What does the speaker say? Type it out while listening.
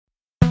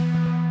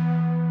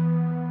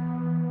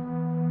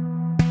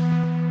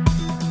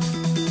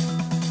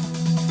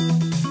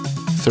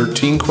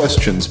13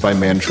 Questions by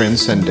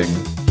Mantranscending.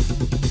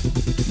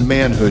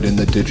 Manhood in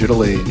the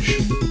Digital Age.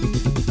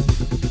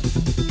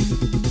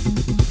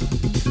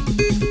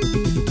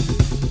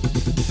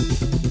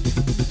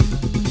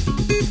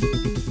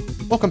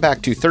 Welcome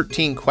back to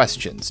 13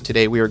 Questions.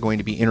 Today we are going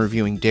to be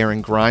interviewing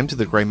Darren Grimes of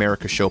the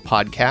Grimerica Show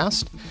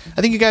Podcast.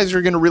 I think you guys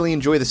are going to really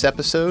enjoy this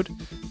episode.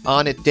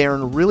 On it,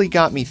 Darren really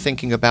got me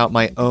thinking about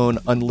my own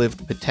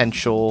unlived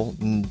potential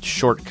and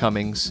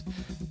shortcomings.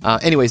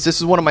 Anyways, this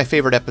is one of my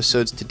favorite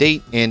episodes to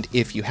date, and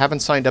if you haven't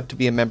signed up to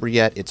be a member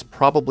yet, it's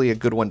probably a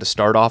good one to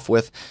start off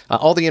with.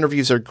 All the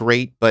interviews are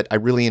great, but I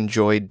really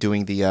enjoyed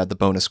doing the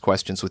bonus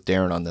questions with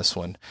Darren on this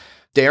one.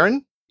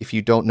 Darren, if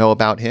you don't know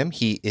about him,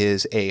 he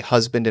is a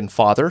husband and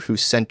father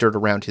who's centered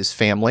around his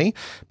family.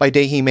 By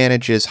day, he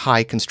manages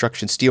high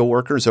construction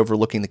steelworkers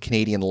overlooking the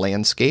Canadian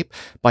landscape.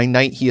 By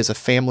night, he is a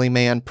family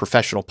man,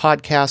 professional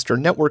podcaster,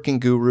 networking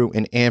guru,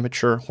 and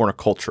amateur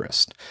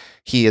horticulturist.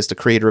 He is the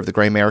creator of the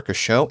Grimerica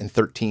Show and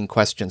 13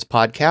 Questions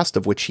podcast,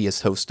 of which he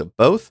is host of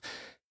both.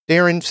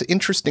 Darren's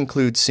interests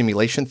include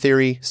simulation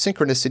theory,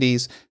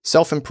 synchronicities,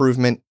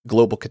 self-improvement,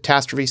 global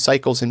catastrophe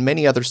cycles, and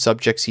many other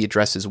subjects he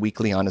addresses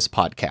weekly on his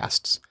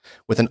podcasts.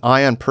 With an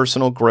eye on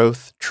personal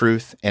growth,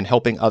 truth, and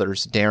helping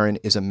others, Darren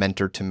is a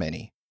mentor to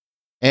many.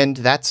 And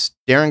that's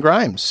Darren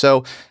Grimes.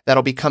 So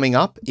that'll be coming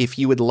up. If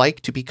you would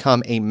like to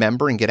become a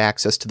member and get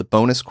access to the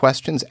bonus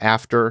questions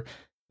after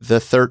the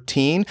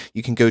 13,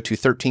 you can go to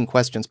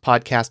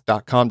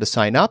 13questionspodcast.com to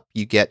sign up.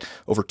 You get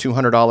over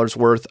 $200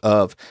 worth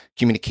of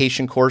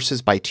communication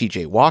courses by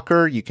TJ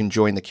Walker. You can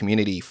join the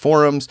community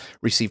forums,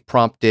 receive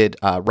prompted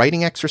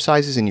writing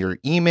exercises in your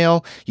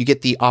email. You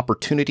get the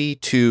opportunity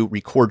to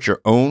record your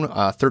own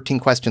 13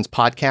 Questions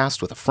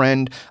podcast with a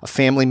friend, a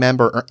family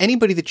member, or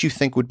anybody that you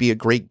think would be a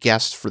great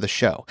guest for the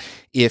show.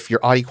 If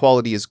your audio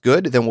quality is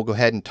good, then we'll go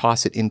ahead and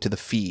toss it into the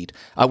feed.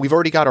 We've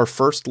already got our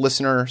first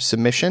listener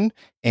submission,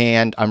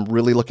 and I'm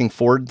really looking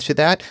forward to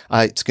that.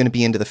 It's going to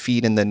be into the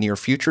feed in the near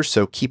future,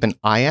 so keep an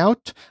eye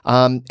out.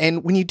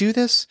 And when you do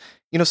this,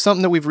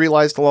 something that we've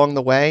realized along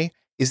the way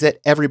is that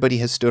everybody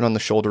has stood on the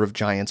shoulder of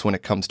giants when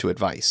it comes to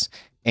advice.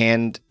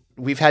 And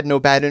we've had no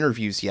bad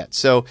interviews yet.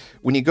 So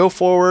when you go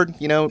forward,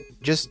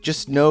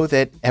 just know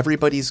that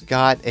everybody's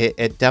got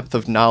a depth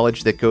of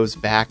knowledge that goes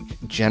back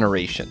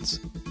generations.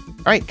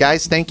 All right,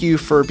 guys, thank you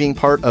for being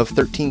part of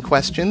 13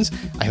 Questions.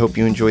 I hope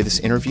you enjoy this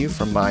interview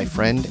from my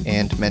friend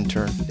and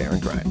mentor, Darren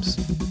Grimes.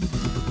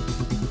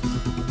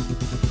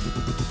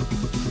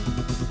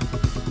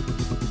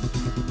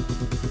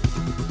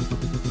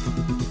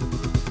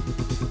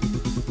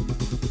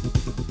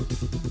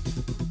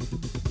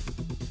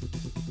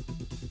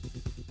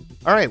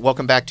 All right,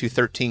 welcome back to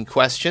 13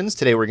 Questions.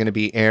 Today we're going to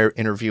be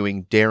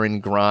interviewing Darren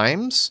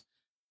Grimes.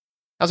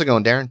 How's it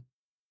going, Darren?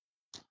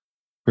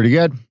 Pretty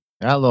good.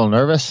 Yeah, a little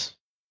nervous.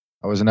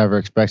 I wasn't ever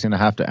expecting to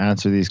have to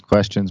answer these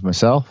questions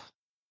myself.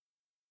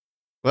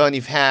 Well, and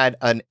you've had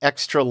an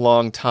extra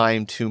long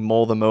time to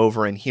mull them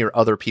over and hear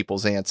other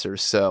people's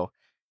answers, so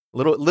a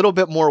little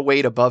bit more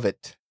weight above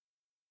it.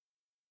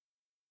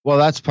 Well,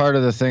 that's part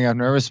of the thing I'm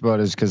nervous about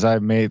is because I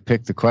may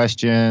pick the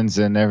questions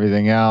and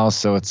everything else.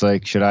 So it's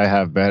like, should I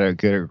have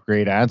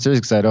great answers?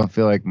 Because I don't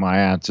feel like my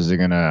answers are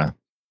going to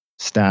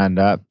stand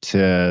up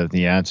to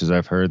the answers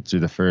I've heard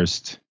through the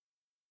first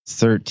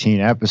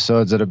 13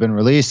 episodes that have been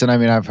released. And I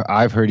mean,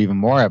 I've heard even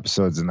more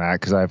episodes than that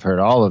because I've heard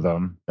all of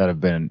them that have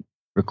been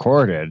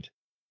recorded.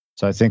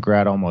 So I think we're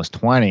at almost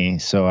 20.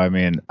 So I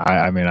think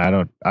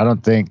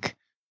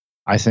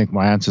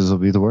my answers will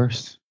be the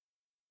worst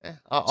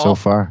so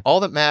far. All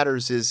that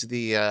matters is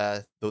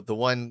the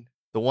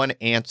one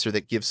answer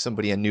that gives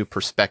somebody a new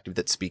perspective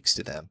that speaks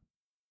to them.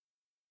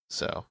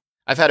 So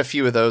I've had a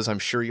few of those. I'm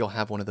sure you'll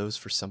have one of those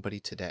for somebody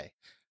today.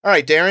 All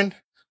right, Darren.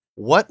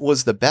 What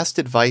was the best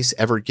advice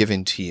ever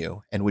given to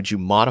you, and would you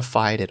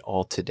modify it at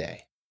all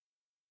today?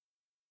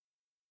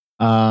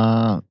 This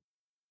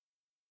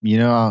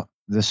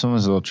one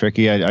was a little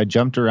tricky. I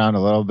jumped around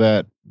a little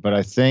bit, but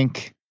I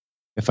think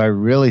if I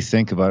really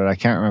think about it, I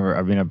can't remember.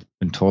 I mean, I've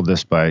been told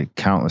this by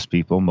countless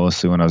people,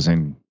 mostly when I was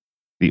in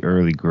the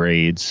early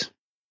grades,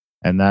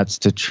 and that's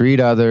to treat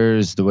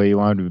others the way you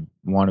want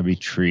to be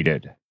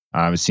treated.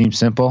 It seems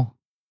simple,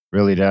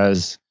 really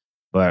does,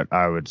 but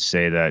I would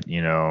say that,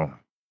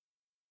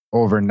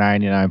 over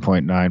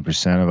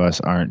 99.9% of us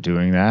aren't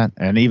doing that.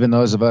 And even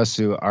those of us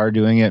who are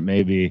doing it,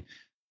 maybe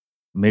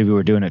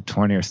we're doing it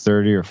 20 or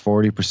 30 or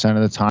 40%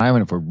 of the time.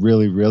 And if we're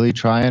really, really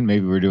trying,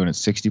 maybe we're doing it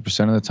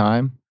 60% of the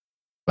time.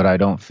 But I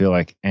don't feel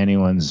like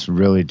anyone's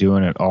really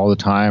doing it all the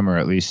time, or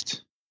at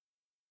least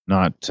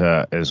not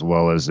as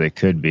well as they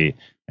could be.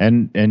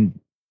 And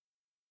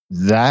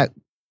that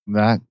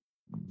will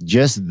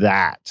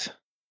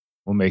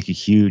make a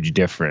huge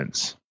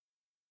difference.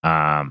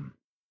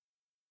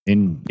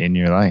 In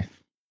your life,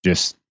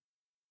 just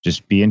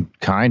being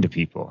kind to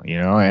people,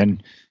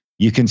 and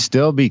you can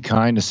still be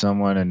kind to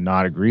someone and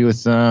not agree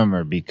with them,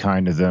 or be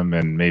kind to them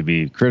and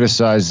maybe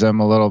criticize them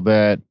a little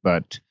bit,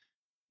 but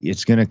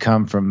it's going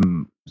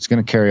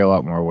to carry a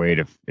lot more weight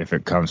if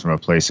it comes from a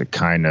place of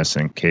kindness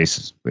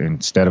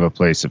instead of a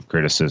place of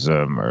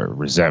criticism or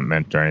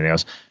resentment or anything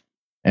else.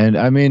 And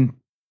I mean,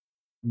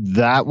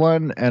 that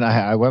one, and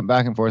I went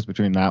back and forth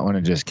between that one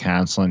and just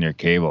canceling your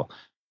cable.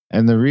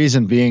 And the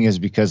reason being is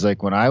because,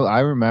 like, when I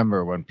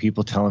remember when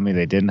people telling me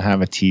they didn't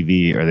have a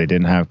TV or they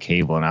didn't have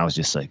cable, and I was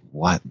just like,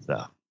 what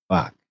the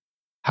fuck?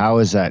 How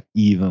is that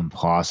even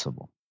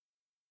possible?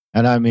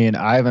 And I mean,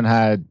 I haven't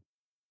had,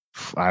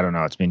 I don't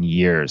know, it's been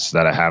years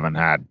that I haven't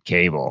had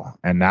cable,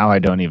 and now I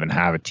don't even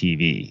have a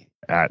TV.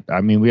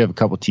 I mean, we have a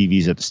couple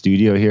TVs at the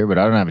studio here, but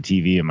I don't have a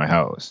TV in my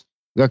house.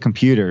 We got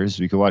computers.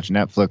 We could watch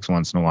Netflix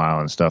once in a while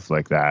and stuff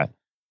like that.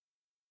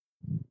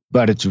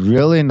 But it's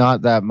really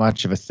not that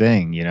much of a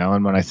thing, you know?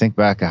 And when I think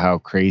back of how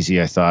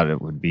crazy I thought it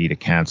would be to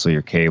cancel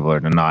your cable or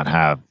to not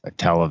have a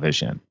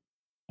television,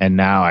 and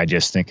now I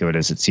just think of it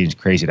as it seems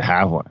crazy to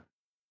have one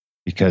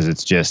because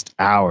it's just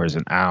hours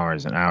and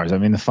hours and hours. I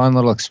mean, the fun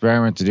little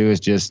experiment to do is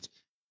just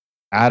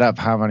add up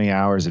how many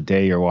hours a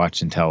day you're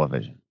watching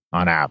television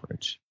on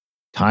average,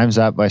 times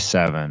that by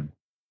 7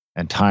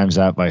 and times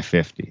that by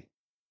 50.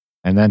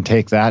 And then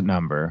take that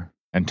number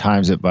and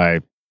times it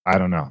by, I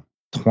don't know,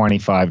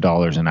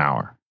 $25 an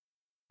hour.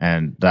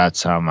 And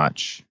that's how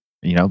much,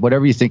 you know,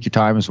 whatever you think your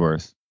time is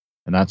worth.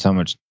 And that's how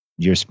much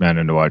you're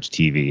spending to watch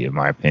TV, in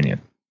my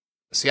opinion.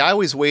 See, I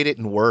always wait it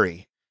and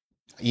worry.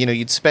 You know,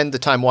 you'd spend the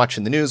time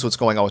watching the news, what's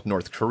going on with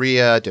North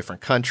Korea,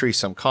 different countries,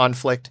 some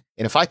conflict.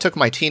 And if I took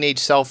my teenage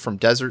self from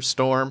Desert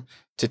Storm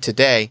to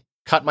today,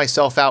 cut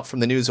myself out from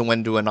the news and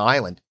went to an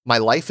island, my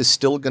life is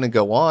still going to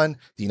go on.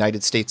 The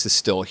United States is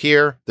still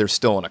here. There's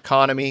still an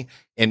economy.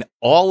 And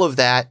all of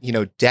that, you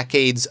know,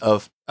 decades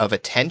of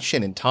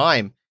attention and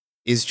time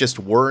is just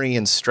worry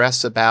and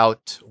stress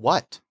about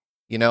what?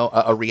 You know,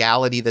 a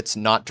reality that's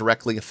not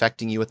directly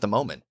affecting you at the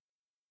moment.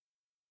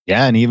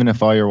 Yeah, and even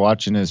if all you're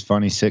watching is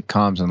funny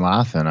sitcoms and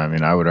laughing, I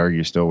mean, I would argue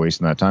you're still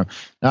wasting that time.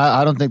 Now,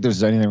 I don't think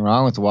there's anything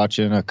wrong with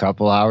watching a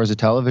couple hours of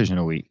television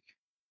a week.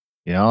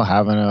 You know,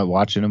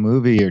 watching a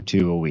movie or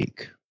two a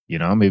week. You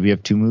know, maybe you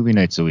have 2 movie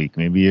nights a week.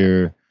 Maybe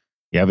you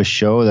have a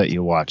show that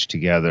you watch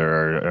together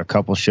or a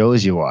couple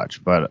shows you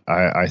watch. But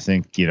I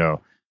think, you know,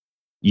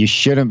 you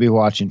shouldn't be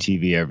watching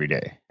TV every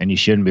day, and you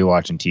shouldn't be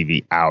watching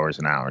TV hours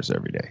and hours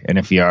every day. And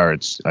if you are,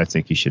 I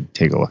think you should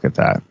take a look at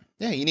that.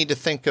 Yeah, you need to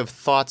think of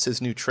thoughts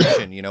as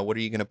nutrition. You know, what are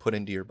you going to put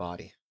into your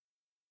body?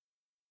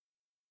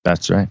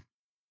 That's right.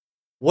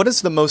 What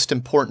is the most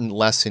important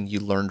lesson you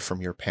learned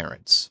from your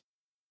parents?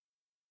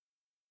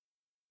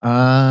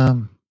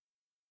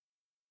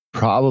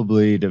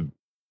 Probably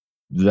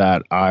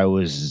that I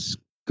was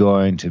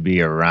going to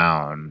be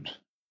around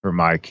for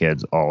my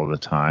kids all the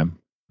time.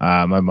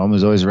 My mom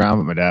was always around,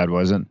 but my dad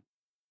wasn't.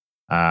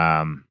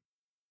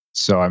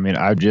 So, I mean,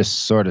 I just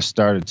sort of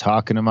started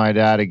talking to my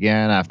dad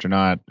again after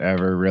not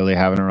ever really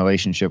having a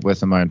relationship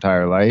with him my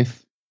entire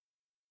life.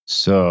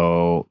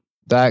 So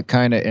that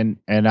kind of,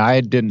 and I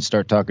didn't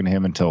start talking to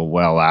him until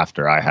well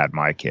after I had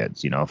my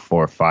kids, you know,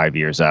 4 or 5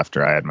 years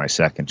after I had my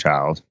second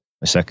child,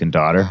 my second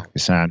daughter,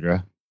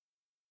 Cassandra.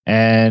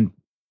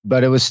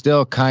 But it was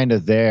still kind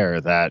of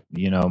there that,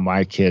 you know,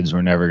 my kids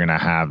were never going to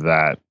have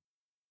that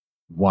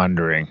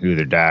wondering who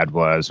their dad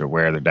was or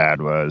where their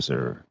dad was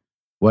or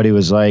what he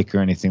was like or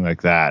anything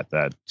like that.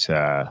 That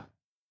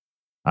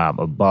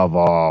above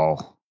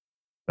all,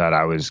 that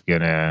I was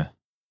gonna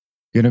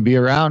be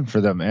around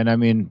for them. And I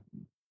mean,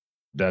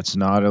 that's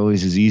not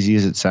always as easy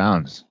as it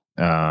sounds.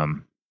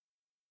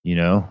 You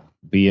know,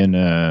 being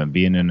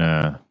in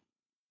a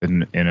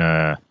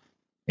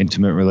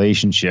intimate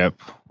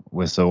relationship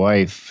with a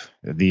wife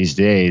these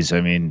days,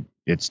 I mean,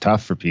 it's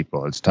tough for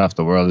people. It's tough.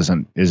 The world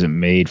isn't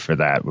made for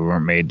that. We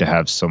weren't made to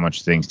have so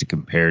much things to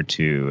compare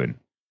to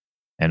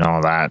and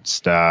all that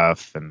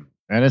stuff. And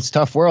it's a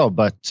tough world,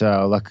 but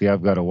luckily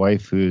I've got a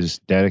wife who's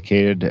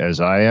dedicated as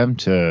I am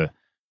to,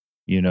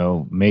 you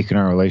know, making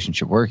our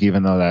relationship work,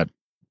 even though that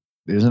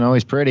isn't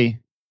always pretty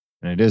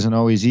and it isn't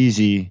always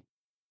easy,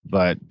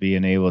 but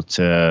being able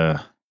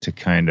to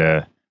kind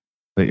of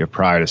put your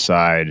pride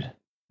aside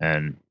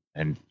and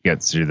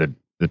get through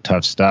the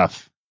tough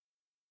stuff.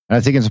 And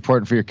I think it's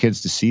important for your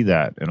kids to see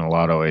that in a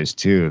lot of ways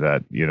too,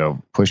 that, you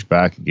know, push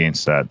back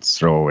against that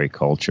throwaway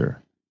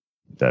culture,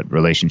 that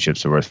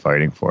relationships are worth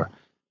fighting for.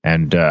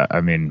 And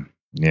I mean,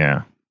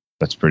 yeah,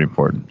 that's pretty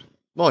important.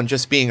 Well, and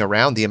just being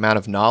around the amount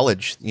of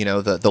knowledge, you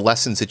know, the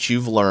lessons that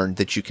you've learned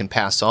that you can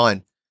pass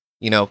on,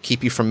 you know,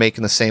 keep you from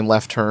making the same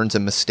left turns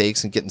and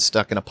mistakes and getting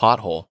stuck in a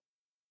pothole.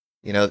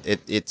 You know,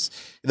 it's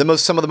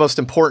some of the most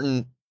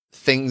important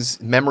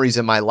things, memories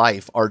in my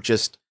life are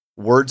just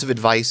words of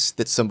advice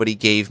that somebody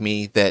gave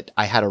me that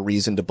I had a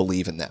reason to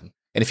believe in them.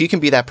 And if you can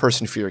be that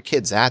person for your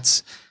kids,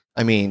 that's,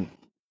 I mean,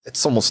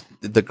 it's almost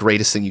the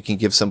greatest thing you can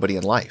give somebody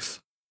in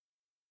life.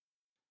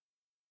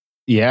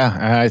 Yeah,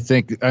 I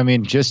think, I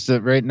mean, just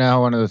that right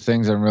now, one of the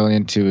things I'm really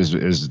into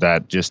is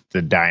that just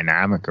the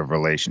dynamic of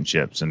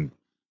relationships and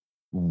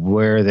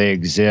where they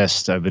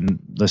exist. I've been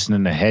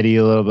listening to Hetty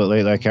a little bit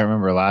lately. I can't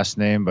remember her last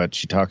name, but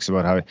she talks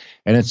about how,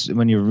 and it's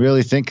when you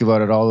really think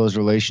about it, all those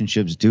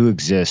relationships do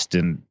exist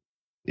in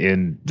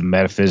in the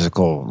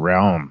metaphysical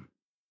realm,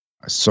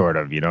 sort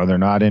of, they're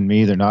not in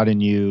me, they're not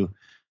in you.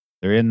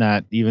 They're in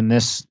that, even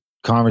this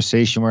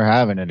conversation we're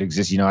having, it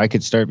exists. I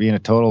could start being a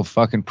total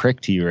fucking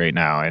prick to you right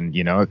now, and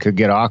it could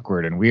get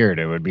awkward and weird.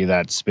 It would be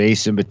that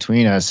space in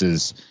between us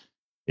is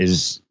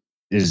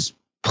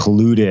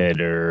polluted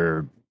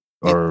or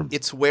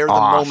it's where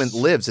off. The moment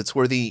lives. It's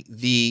where the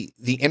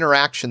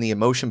interaction, the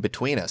emotion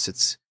between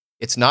us.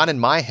 It's not in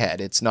my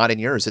head. It's not in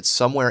yours. It's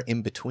somewhere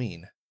in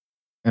between.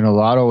 In a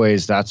lot of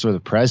ways, that's where the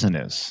present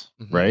is,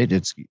 right?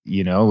 It's,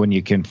 when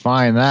you can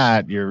find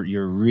that,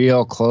 you're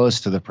real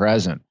close to the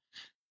present.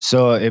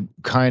 So it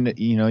kind of,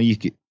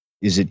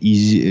 is it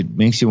easy? It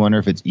makes you wonder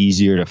if it's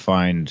easier to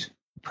find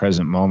the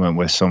present moment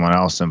with someone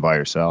else than by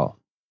yourself.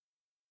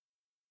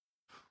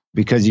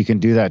 Because you can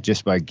do that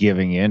just by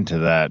giving into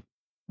that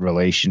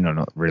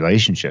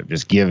relationship.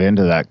 Just give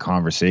into that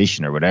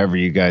conversation or whatever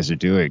you guys are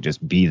doing.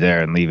 Just be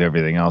there and leave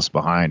everything else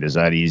behind. Is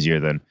that easier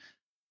than,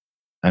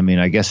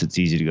 I guess it's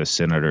easy to go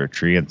sit under a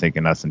tree and think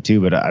of nothing too,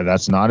 but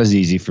that's not as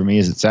easy for me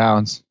as it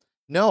sounds.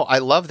 No, I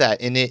love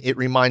that. And it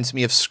reminds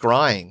me of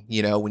scrying,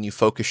 when you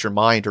focus your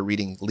mind or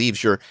reading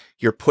leaves,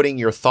 you're putting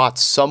your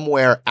thoughts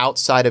somewhere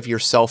outside of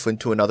yourself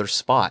into another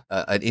spot,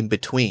 in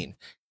between.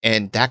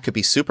 And that could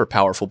be super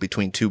powerful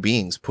between two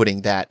beings,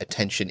 putting that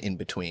attention in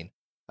between.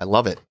 I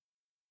love it.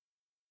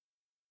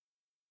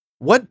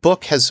 What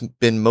book has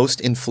been most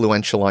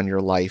influential on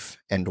your life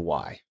and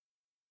why?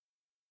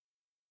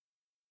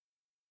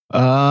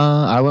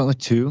 I went with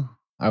two.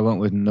 I went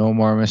with No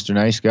More Mr.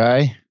 Nice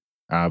Guy.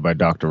 By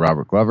Dr.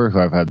 Robert Glover, who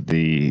I've had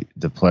the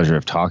pleasure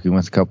of talking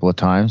with a couple of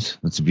times.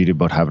 That's the beauty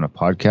about having a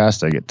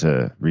podcast. I get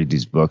to read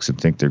these books and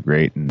think they're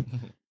great and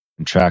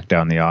track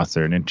down the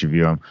author and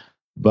interview them.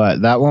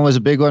 But that one was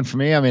a big one for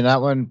me.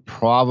 That one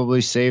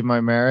probably saved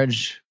my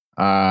marriage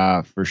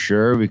for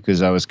sure,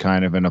 because I was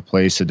kind of in a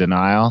place of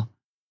denial.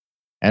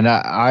 And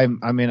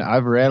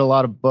I've read a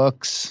lot of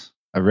books.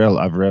 I've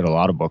read a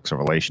lot of books of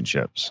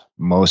relationships.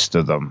 Most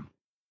of them.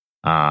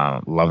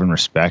 Love and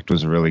Respect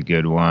was a really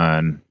good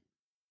one.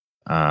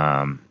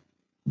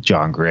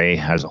 John Gray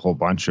has a whole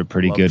bunch of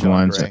pretty good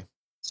ones. Gray.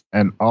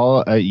 And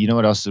all,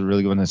 what else is a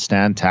really good one? The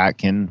Stan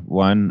Tatkin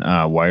one,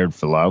 Wired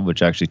for Love,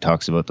 which actually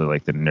talks about the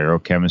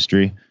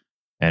neurochemistry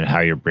and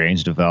how your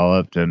brain's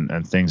developed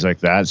and things like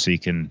that. So you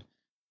can,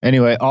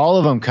 anyway, all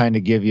of them kind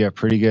of give you a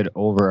pretty good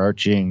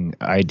overarching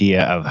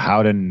idea of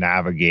how to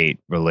navigate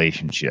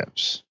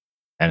relationships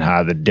and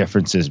how the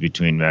differences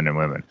between men and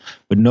women.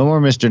 But No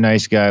More Mr.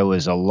 Nice Guy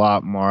was a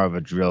lot more of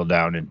a drill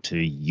down into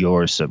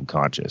your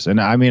subconscious. And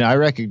I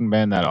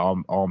recommend that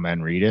all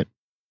men read it.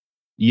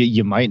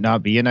 You might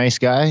not be a nice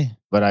guy,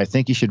 but I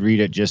think you should read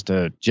it just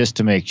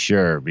to make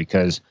sure,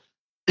 because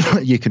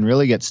you can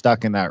really get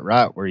stuck in that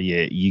rut where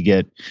you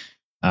get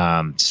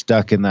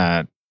stuck in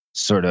that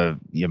sort of,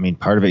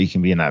 part of it, you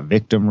can be in that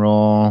victim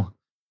role.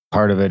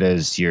 Part of it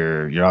is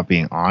you're not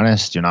being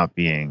honest. You're not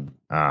being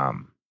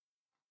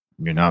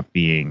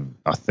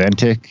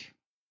authentic.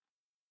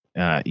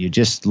 You're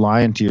just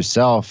lying to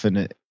yourself,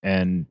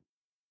 and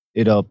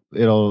it'll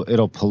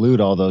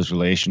pollute all those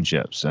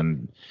relationships.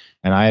 And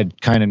I had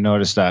kind of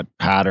noticed that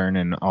pattern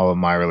in all of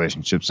my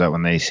relationships, that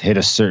when they hit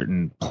a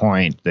certain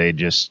point, they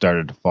just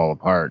started to fall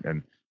apart.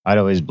 And I'd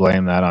always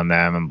blame that on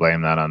them and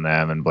blame that on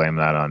them and blame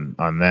that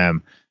on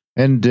them.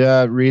 And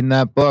reading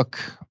that book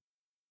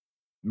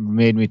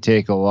made me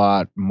take a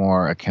lot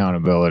more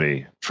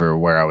accountability for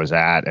where I was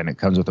at. And it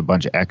comes with a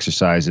bunch of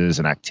exercises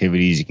and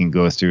activities you can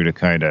go through to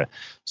kind of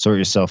sort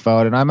yourself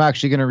out. And I'm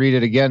actually going to read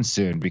it again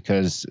soon,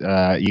 because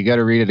you got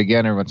to read it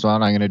again every once in a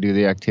while. I'm going to do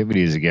the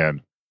activities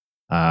again,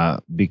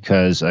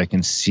 because I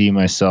can see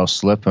myself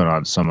slipping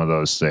on some of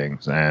those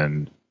things,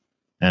 and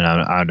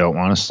I don't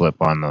want to slip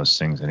on those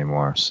things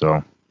anymore.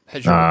 So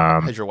has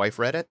your wife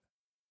read it?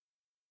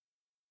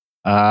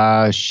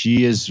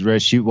 She is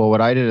read.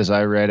 What I did is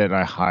I read it and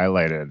I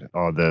highlighted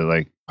all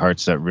the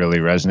parts that really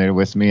resonated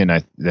with me,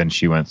 and then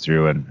she went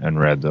through and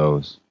read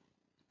those.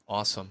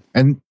 Awesome.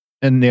 And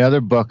the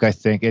other book, I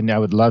think, and I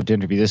would love to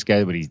interview this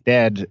guy, but he's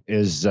dead,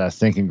 is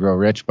Think and Grow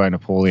Rich by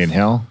Napoleon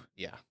Hill.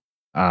 Yeah.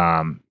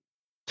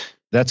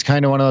 That's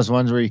kind of one of those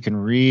ones where you can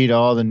read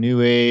all the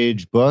New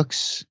Age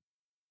books,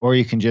 or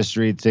you can just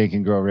read Think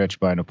and Grow Rich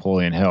by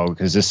Napoleon Hill,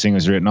 because this thing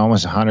was written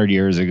almost 100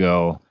 years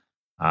ago.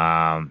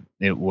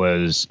 It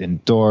was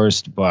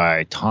endorsed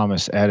by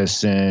Thomas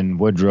Edison,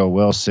 Woodrow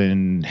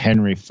Wilson,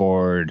 Henry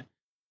Ford,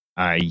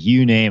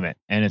 you name it.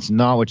 And it's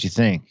not what you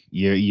think.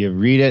 You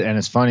read it, and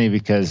it's funny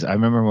because I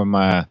remember when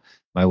my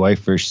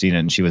wife first seen it,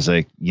 and she was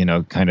like,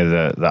 kind of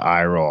the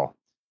eye roll.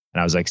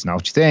 And I was like, it's not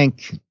what you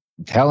think.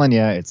 I'm telling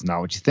you, it's not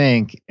what you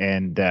think.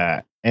 And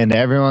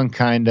everyone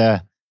kind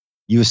of,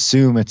 you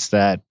assume it's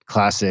that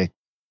classic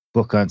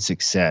book on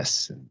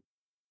success.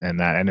 And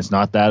it's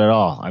not that at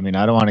all. I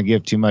don't want to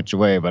give too much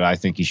away, but I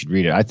think you should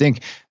read it. I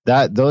think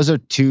that those are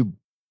two.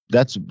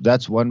 That's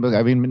one book.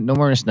 No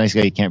More Mr. Nice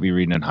Guy you can't be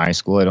reading in high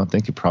school. I don't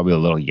think. You're probably a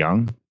little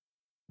young.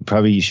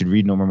 Probably you should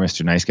read No More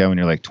Mr. Nice Guy when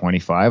you're like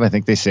 25. I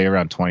think they say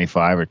around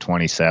 25 or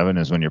 27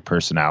 is when your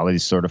personality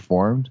is sort of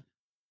formed.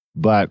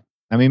 But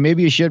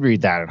maybe you should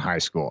read that in high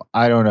school.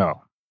 I don't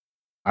know.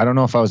 I don't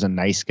know if I was a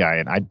nice guy,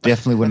 and I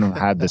definitely wouldn't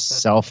have had the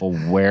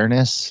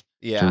self-awareness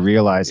to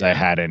realize I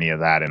had any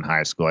of that in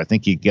high school. I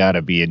think you got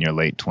to be in your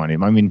late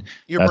 20s. I mean,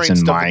 your that's brain's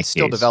in my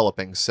still case.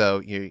 developing, so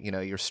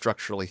you're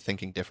structurally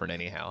thinking different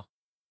anyhow.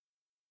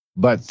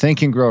 But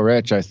Think and Grow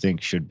Rich, I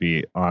think, should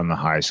be on the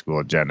high school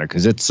agenda,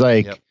 because it's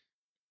like,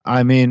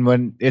 I mean,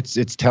 when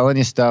it's telling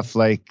you stuff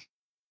like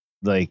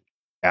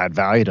add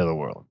value to the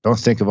world. Don't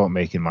think about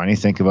making money.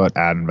 Think about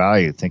adding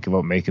value. Think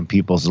about making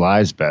people's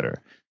lives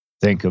better.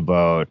 Think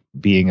about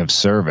being of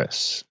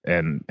service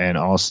and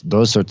also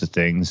those sorts of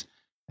things.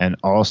 And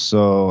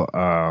also,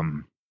 I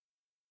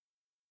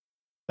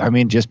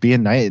mean, just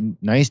being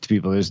nice to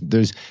people.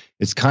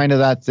 It's kind of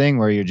that thing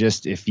where you're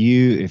just, if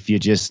you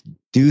just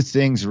do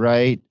things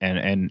right,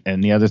 and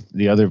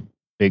the other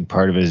big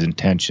part of it is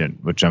intention,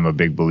 which I'm a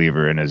big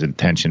believer in, is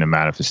intention and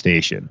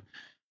manifestation.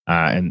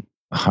 And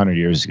 100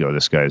 years ago,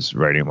 this guy's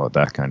writing about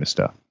that kind of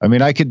stuff. I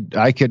mean, I could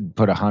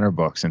put 100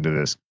 books into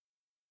this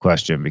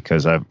question,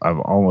 because I've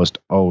almost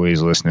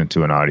always listening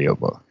to an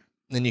audiobook.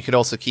 Then you could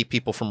also keep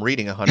people from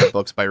reading 100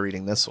 books by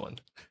reading this one.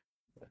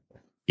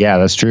 Yeah,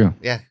 that's true.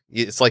 Yeah,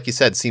 it's like you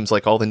said, seems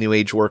like all the New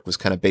Age work was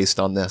kind of based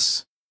on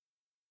this.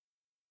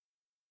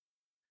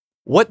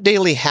 What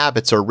daily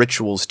habits or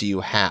rituals do you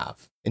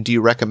have, and do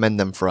you recommend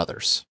them for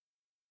others?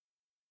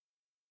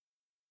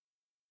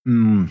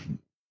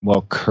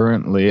 Well,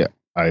 currently,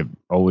 I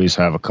always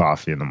have a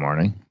coffee in the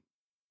morning,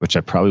 which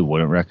I probably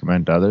wouldn't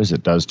recommend to others.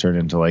 It does turn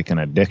into like an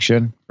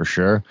addiction for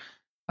sure.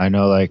 I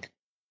know, like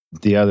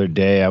the other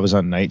day I was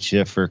on night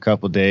shift for a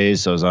couple of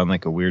days. So I was on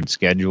like a weird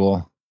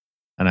schedule,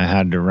 and I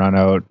had to run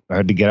out. I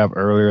had to get up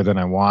earlier than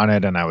I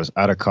wanted, and I was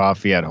out of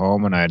coffee at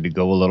home, and I had to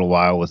go a little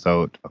while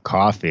without a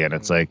coffee. And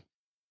it's like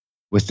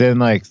within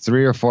like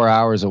 3 or 4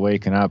 hours of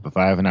waking up, if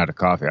I haven't had a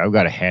coffee, I've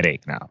got a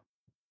headache now.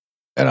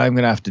 And I'm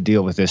going to have to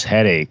deal with this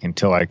headache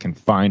until I can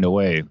find a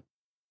way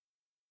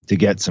to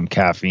get some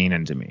caffeine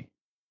into me.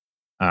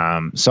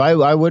 So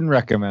I wouldn't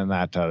recommend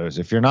that to others.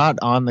 If you're not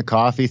on the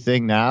coffee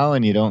thing now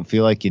and you don't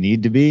feel like you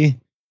need to be,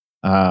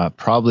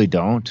 probably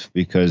don't,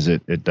 because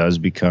it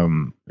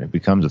becomes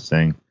a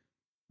thing.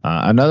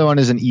 Another one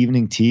is an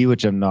evening tea,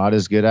 which I'm not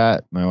as good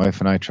at. My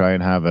wife and I try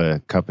and have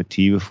a cup of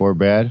tea before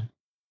bed,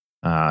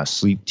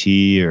 sleep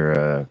tea or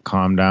a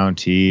calm down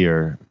tea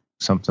or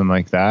something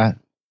like that,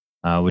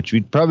 which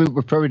we're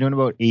probably doing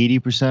about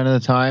 80%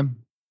 of the time,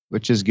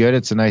 which is good.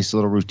 It's a nice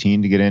little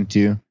routine to get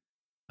into.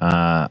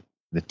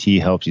 The tea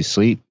helps you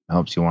sleep,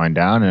 helps you wind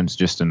down, and it's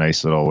just a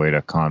nice little way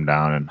to calm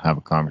down and have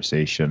a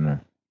conversation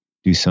or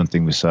do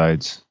something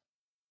besides.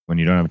 When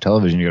you don't have a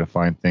television, you got to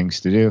find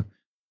things to do.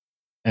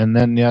 And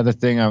then the other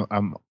thing,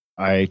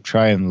 I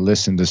try and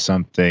listen to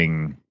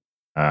something,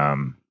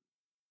 so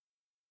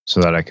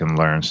that I can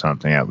learn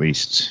something, at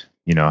least,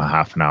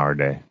 half an hour a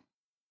day.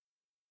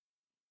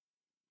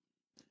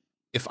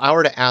 If I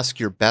were to ask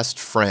your best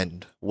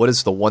friend, what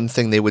is the one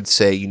thing they would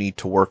say you need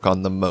to work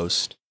on the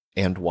most,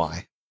 and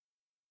why?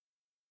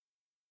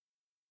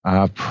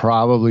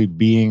 Probably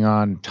being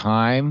on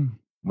time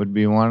would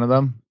be one of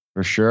them,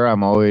 for sure.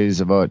 I'm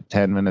always about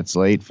 10 minutes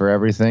late for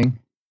everything,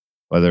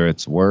 whether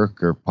it's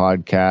work or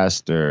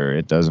podcast, or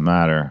it doesn't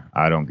matter.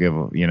 I don't give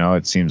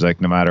it seems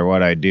like no matter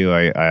what I do,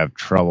 I have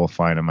trouble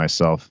finding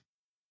myself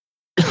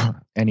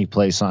any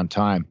place on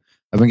time.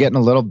 I've been getting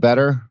a little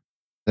better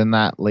than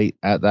that lately.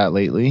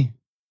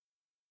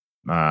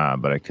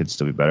 But I could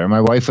still be better.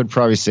 My wife would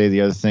probably say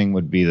the other thing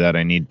would be that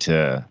I need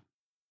to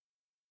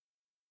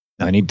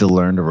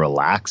learn to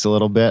relax a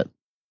little bit,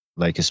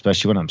 like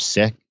especially when I'm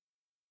sick.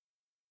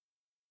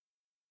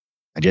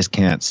 I just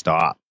can't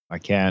stop. I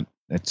can't.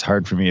 It's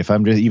hard for me. If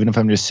I'm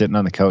just sitting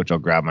on the couch, I'll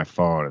grab my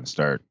phone and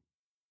start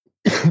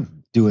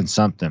doing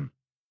something,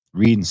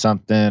 reading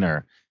something,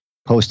 or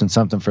posting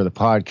something for the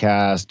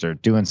podcast, or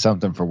doing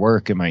something for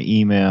work in my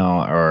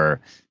email, or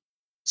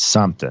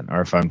something.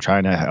 Or if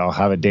I'll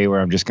have a day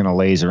where I'm just going to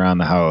laze around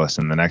the house,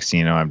 and the next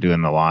thing you know, I'm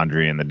doing the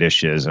laundry and the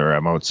dishes, or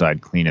I'm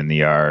outside cleaning the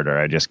yard, or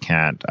I just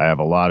can't. I have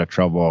a lot of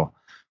trouble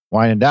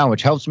winding down,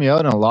 which helps me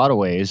out in a lot of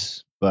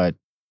ways, but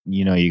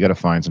you got to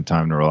find some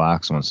time to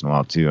relax once in a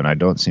while too. And I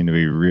don't seem to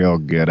be real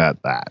good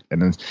at that.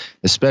 And then,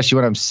 especially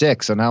when I'm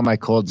sick. So now my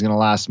cold's going to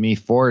last me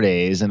 4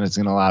 days, and it's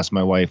going to last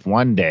my wife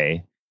 1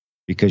 day,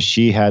 because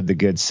she had the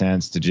good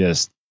sense to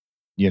just,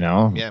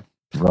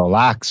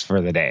 relax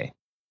for the day.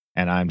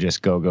 And I'm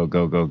just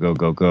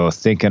go,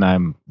 thinking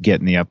I'm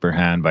getting the upper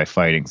hand by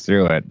fighting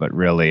through it. But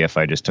really, if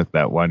I just took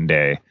that 1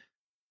 day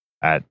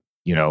at,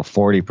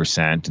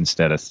 40%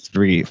 instead of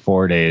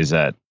 3-4 days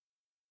at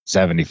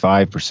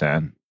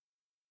 75%.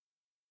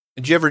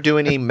 Did you ever do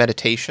any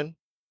meditation?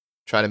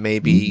 Try to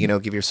maybe,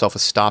 give yourself a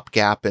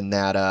stopgap in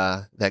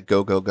that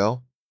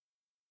go.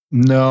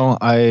 No,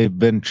 I've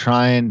been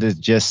trying to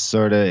just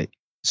sort of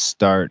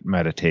start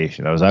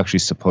meditation. I was actually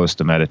supposed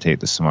to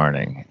meditate this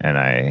morning, and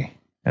I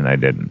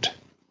didn't.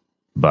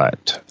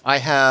 But I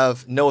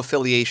have no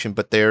affiliation,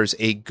 but there's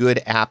a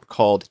good app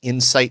called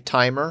Insight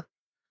Timer,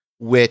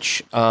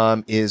 which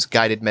is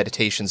guided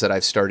meditations that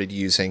I've started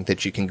using,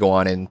 that you can go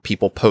on and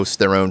people post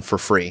their own for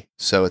free.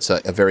 So it's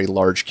a very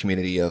large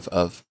community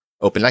of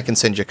open. I can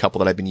send you a couple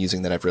that I've been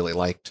using that I've really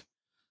liked.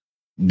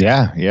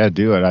 Yeah,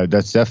 do it.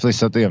 That's definitely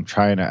something I'm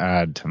trying to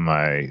add to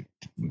my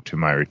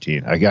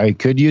routine. I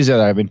could use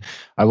it.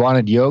 I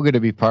wanted yoga to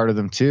be part of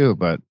them too,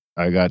 but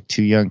I got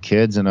 2 young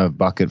kids and a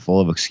bucket full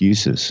of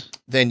excuses.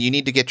 Then you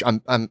need to get.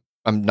 I'm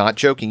not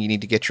joking. You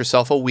need to get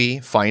yourself a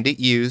Wii, find it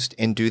used,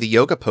 and do the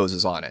yoga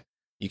poses on it.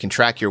 You can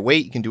track your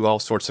weight. You can do all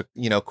sorts of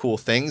cool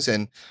things,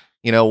 and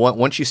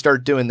once you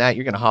start doing that,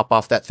 you're gonna hop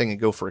off that thing and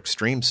go for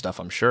extreme stuff,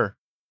 I'm sure.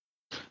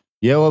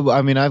 Yeah, well,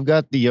 I mean, I've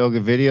got the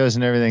yoga videos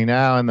and everything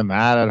now, and the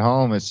mat at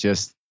home. It's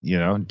just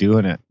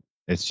doing it.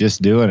 It's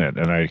just doing it,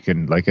 and I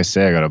can, like I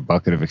say, I got a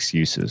bucket of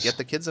excuses. Get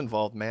the kids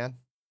involved, man.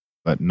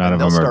 But none of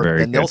them are very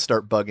good. And they'll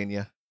start bugging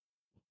you.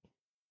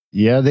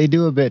 Yeah, they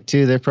do a bit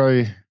too.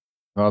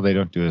 They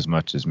don't do as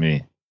much as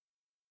me,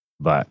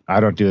 but I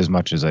don't do as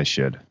much as I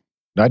should.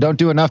 I don't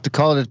do enough to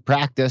call it a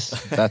practice.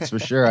 That's for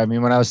sure. I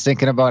mean, when I was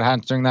thinking about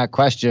answering that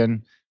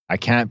question, I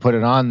can't put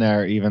it on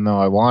there, even though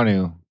I want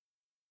to,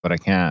 but I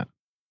can't.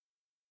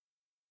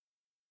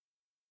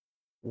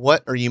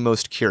 What are you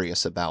most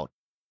curious about?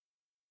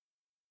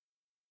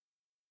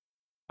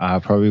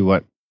 Probably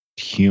what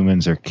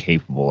humans are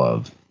capable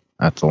of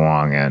at the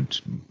long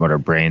end, what our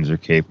brains are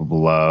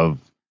capable of,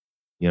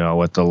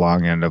 what the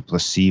long end of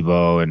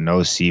placebo and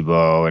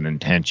nocebo and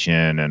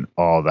intention and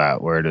all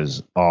that, where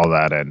does all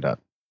that end up?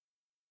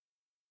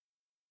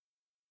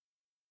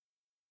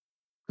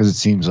 Because it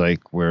seems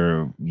like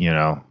we're,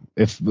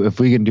 if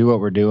we can do what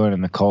we're doing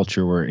in the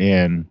culture we're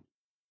in,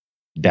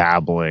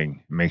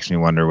 dabbling, it makes me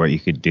wonder what you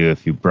could do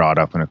if you brought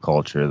up in a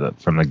culture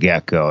that from the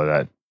get-go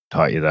that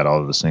taught you that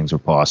all of those things were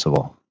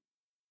possible.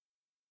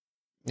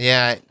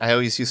 Yeah, I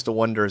always used to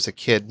wonder as a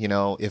kid,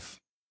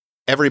 if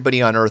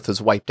everybody on Earth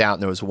was wiped out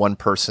and there was one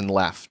person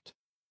left,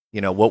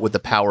 what would the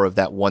power of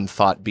that one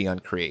thought be on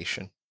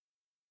creation?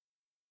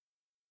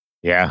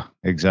 Yeah,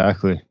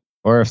 exactly.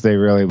 Or if they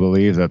really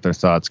believe that their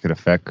thoughts could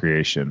affect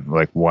creation,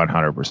 like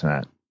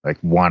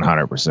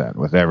 100%,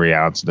 with every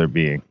ounce of their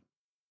being.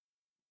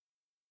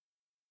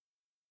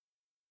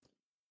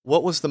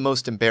 What was the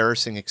most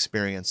embarrassing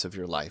experience of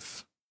your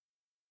life?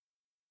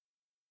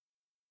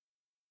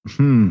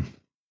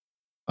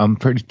 I'm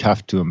pretty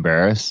tough to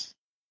embarrass.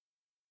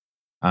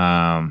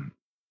 I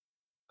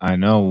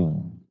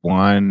know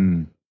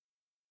one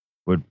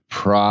would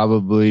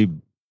probably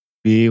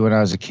be when I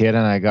was a kid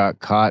and I got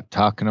caught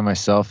talking to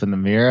myself in the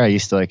mirror. I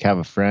used to have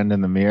a friend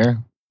in the mirror.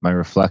 My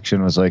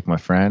reflection was like my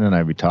friend, and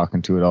I'd be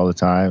talking to it all the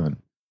time. And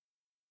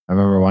I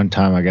remember one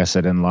time, I guess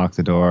I didn't lock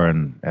the door,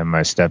 and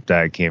my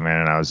stepdad came in,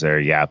 and I was there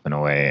yapping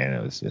away, and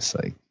it was just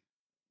like,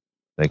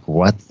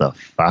 what the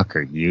fuck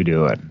are you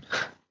doing?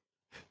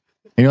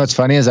 What's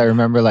funny is I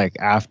remember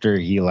after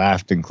he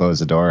left and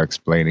closed the door,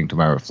 explaining to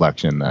my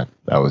reflection that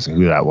was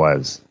who that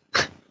was.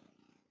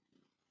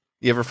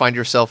 You ever find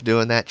yourself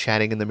doing that,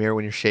 chatting in the mirror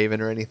when you're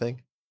shaving or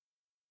anything?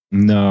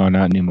 No,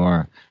 not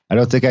anymore. I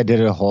don't think I did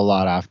it a whole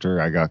lot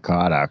after I got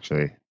caught,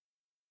 actually.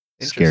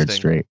 Scared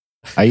straight.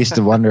 I used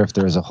to wonder if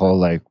there was a whole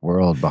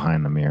world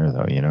behind the mirror,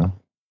 though,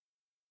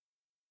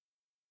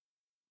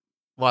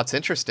 Well, it's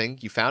interesting.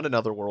 You found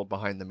another world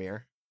behind the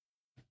mirror.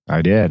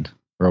 I did,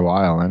 for a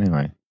while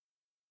anyway.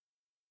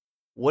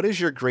 What is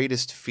your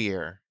greatest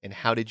fear, and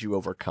how did you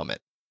overcome it?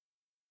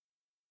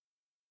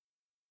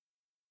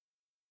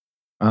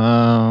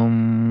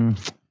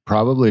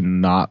 Probably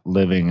not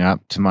living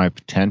up to my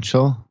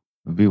potential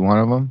would be one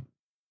of them.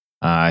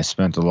 I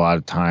spent a lot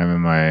of time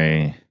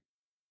in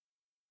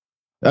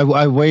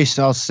I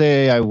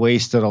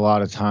wasted a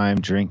lot of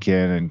time drinking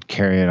and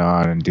carrying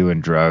on and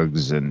doing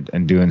drugs and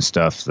doing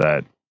stuff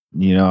that,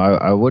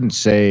 I wouldn't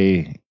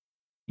say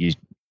you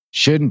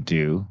shouldn't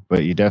do,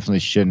 but you definitely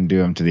shouldn't do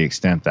them to the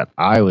extent that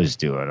I was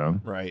doing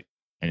them. Right.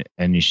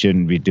 And you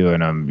shouldn't be doing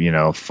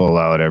them, full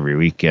out every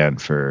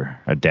weekend for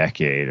a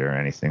decade or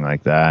anything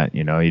like that.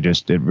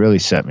 It really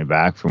set me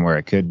back from where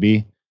I could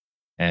be.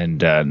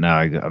 And now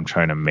I'm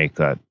trying to make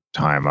that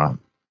time up,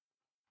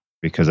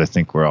 because I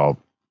think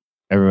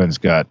everyone's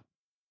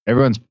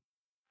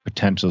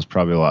potential is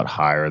probably a lot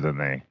higher than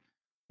they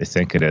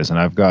think it is. And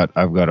I've got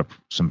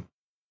some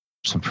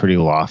pretty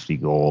lofty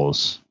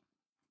goals.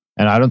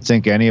 And I don't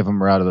think any of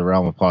them are out of the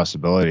realm of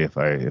possibility if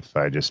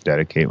I just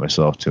dedicate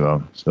myself to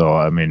them. So,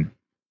 I mean,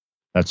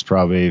 that's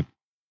probably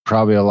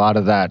a lot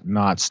of that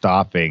not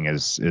stopping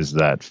is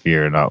that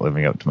fear of not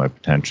living up to my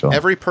potential.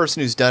 Every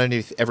person who's done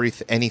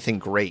anything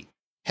great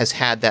has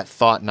had that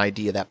thought and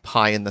idea, that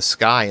pie in the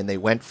sky, and they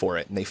went for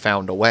it and they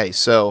found a way.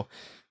 So,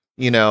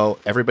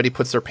 everybody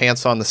puts their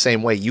pants on the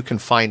same way. You can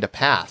find a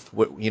path.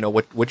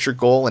 What's your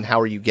goal and how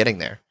are you getting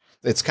there?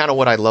 It's kind of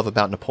what I love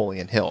about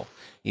Napoleon Hill.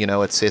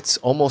 It's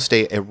almost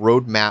a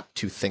roadmap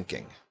to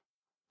thinking.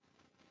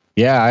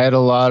 Yeah, I had a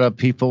lot of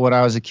people when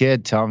I was a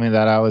kid tell me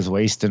that I was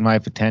wasting my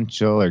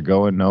potential or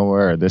going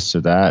nowhere or this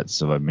or that.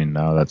 So, I mean,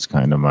 now that's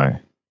kind of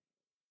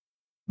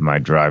my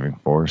driving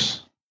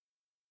force.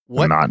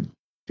 What, not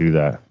do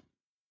that.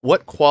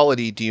 What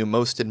quality do you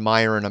most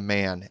admire in a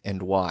man,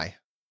 and why?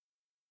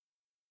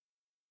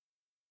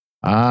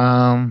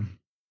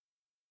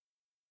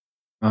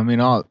 I mean,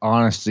 all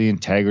honesty,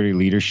 integrity,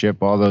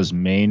 leadership, all those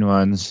main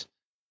ones.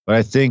 But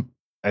I think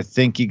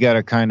you got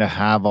to kind of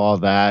have all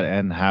that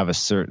and have a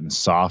certain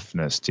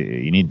softness to you.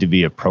 You need to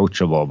be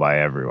approachable by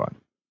everyone.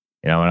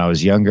 When I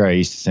was younger, I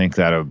used to think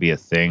that it would be a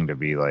thing to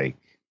be like,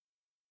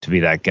 to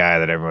be that guy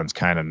that everyone's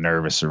kind of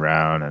nervous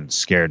around and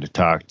scared to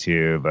talk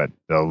to, but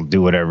they'll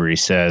do whatever he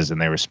says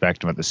and they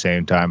respect him at the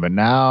same time. But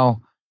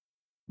now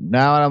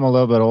that I'm a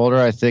little bit older,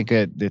 I think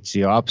it's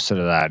the opposite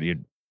of that.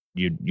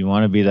 You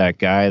want to be that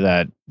guy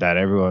that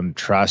everyone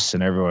trusts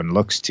and everyone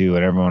looks to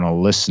and everyone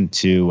will listen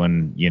to,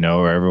 when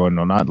or everyone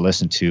will not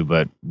listen to,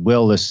 but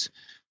will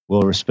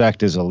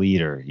respect as a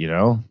leader,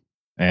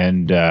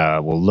 and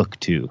will look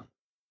to.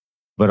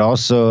 But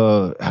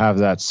also have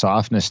that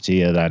softness to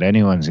you that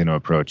anyone's going to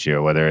approach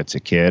you, whether it's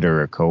a kid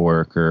or a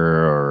coworker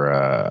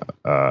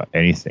or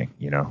anything,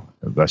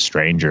 a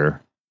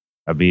stranger.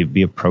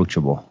 Be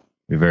approachable.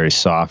 Be very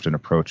soft and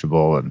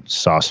approachable and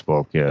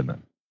soft-spoken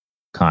and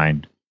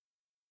kind.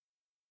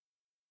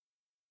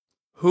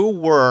 Who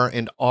were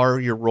and are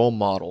your role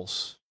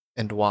models,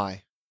 and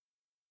why?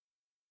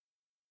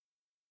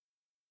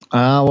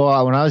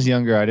 Well, when I was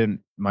younger,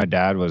 my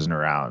dad wasn't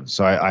around.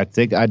 So I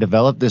think I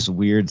developed this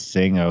weird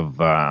thing of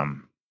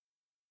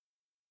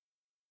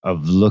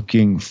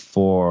looking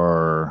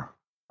for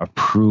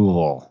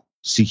approval,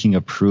 seeking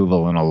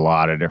approval in a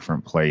lot of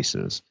different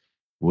places,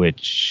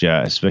 which,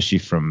 especially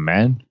from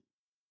men,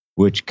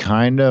 which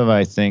kind of,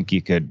 I think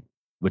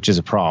which is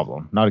a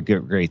problem, not a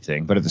great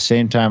thing. But at the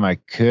same time, I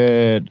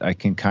can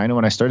kind of,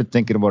 when I started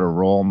thinking about a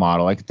role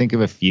model, I could think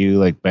of a few,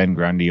 like Ben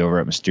Grundy over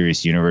at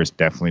Mysterious Universe,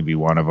 definitely be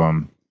one of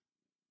them.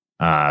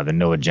 The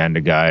No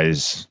Agenda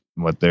guys,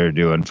 what they're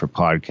doing for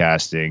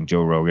podcasting,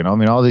 Joe Rogan. I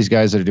mean, all these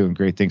guys that are doing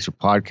great things for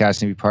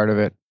podcasting, be part of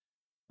it.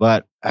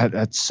 But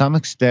at some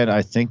extent,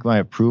 I think my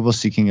approval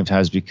seeking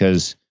has,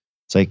 because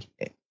it's like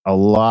a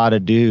lot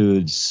of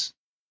dudes,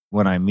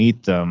 when I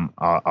meet them,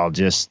 I'll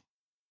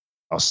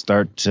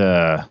start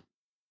to,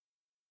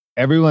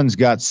 everyone's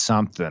got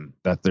something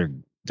that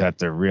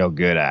they're real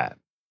good at.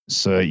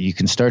 So you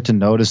can start to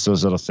notice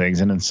those little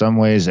things. And in some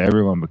ways,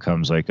 everyone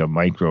becomes like a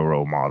micro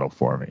role model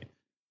for me.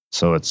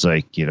 So it's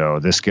like,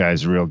 this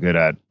guy's real good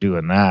at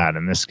doing that.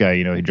 And this guy,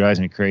 he drives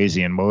me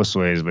crazy in most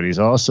ways, but he's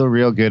also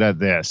real good at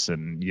this.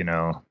 And,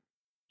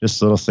 just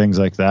little things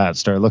like that.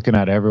 Start looking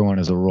at everyone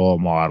as a role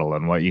model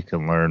and what you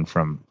can learn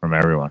from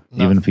everyone,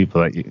 even the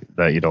people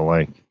that you don't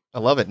like. I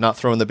love it. Not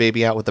throwing the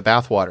baby out with the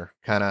bathwater,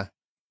 kind of,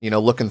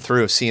 looking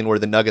through, seeing where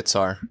the nuggets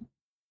are.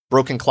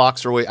 Broken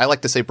clocks I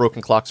like to say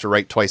broken clocks are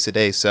right twice a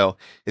day. So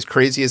as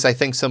crazy as I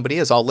think somebody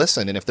is, I'll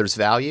listen. And if there's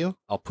value,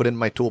 I'll put it in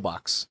my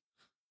toolbox.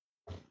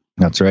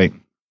 That's right.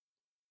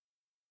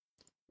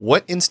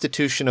 What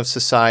institution of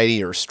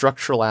society or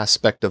structural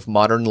aspect of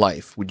modern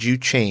life would you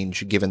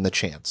change given the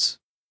chance?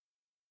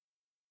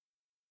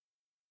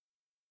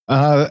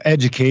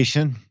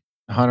 Education,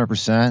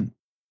 100%.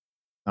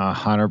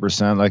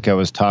 100%. Like I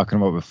was talking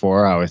about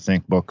before, how I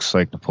think books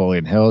like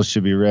Napoleon Hill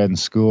should be read in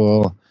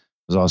school.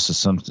 There's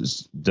also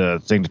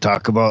the thing to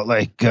talk about,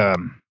 like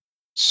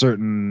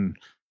certain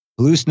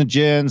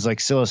hallucinogens like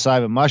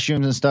psilocybin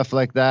mushrooms and stuff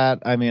like that.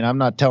 I mean, I'm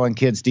not telling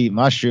kids to eat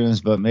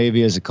mushrooms, but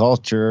maybe as a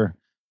culture,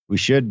 we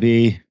should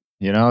be,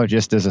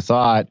 just as a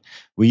thought.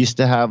 We used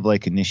to have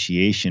like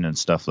initiation and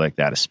stuff like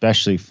that,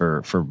 especially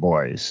for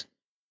boys.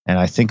 And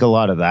I think a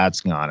lot of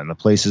that's gone. And the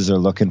places are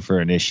looking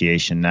for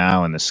initiation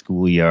now in the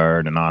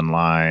schoolyard and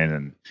online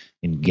and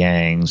in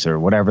gangs or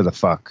whatever the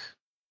fuck,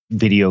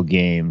 video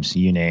games,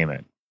 you name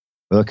it.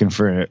 We're looking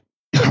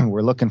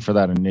for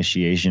that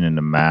initiation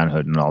into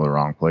manhood in all the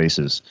wrong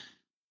places.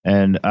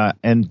 And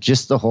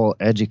just the whole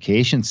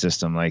education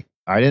system. Like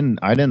I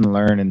didn't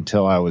learn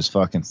until I was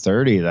fucking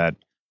 30 that,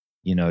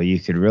 you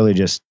could really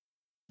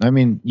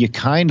you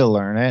kind of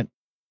learn it,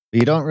 but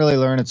you don't really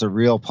learn it's a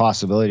real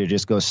possibility to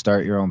just go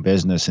start your own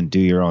business and do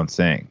your own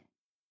thing.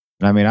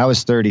 And I mean, I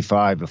was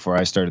 35 before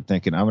I started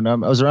thinking. I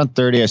was around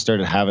 30, I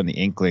started having the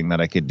inkling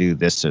that I could do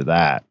this or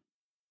that.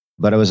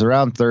 But it was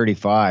around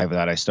 35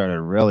 that I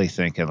started really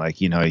thinking, like,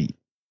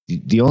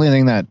 the only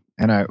thing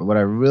what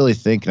I really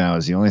think now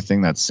is the only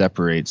thing that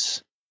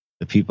separates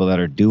the people that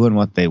are doing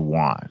what they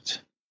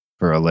want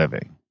for a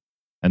living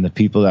and the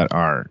people that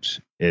aren't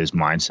is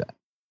mindset.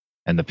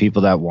 And the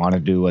people that want to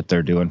do what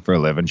they're doing for a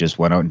living just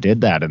went out and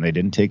did that, and they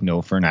didn't take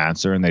no for an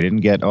answer, and they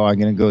didn't get, I'm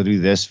going to go do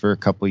this for a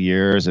couple of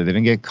years, or they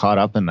didn't get caught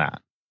up in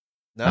that.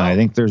 No. And I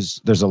think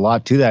there's a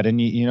lot to that. And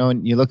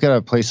you look at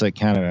a place like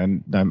Canada,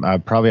 and I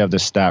probably have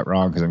this stat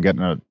wrong because I'm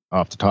getting it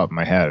off the top of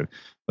my head,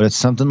 but it's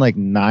something like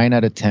 9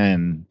 out of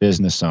 10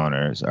 business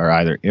owners are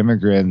either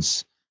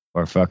immigrants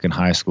or fucking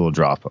high school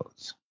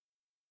dropouts.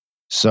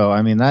 So,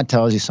 I mean, that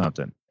tells you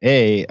something.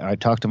 I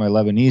talked to my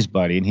Lebanese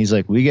buddy, and he's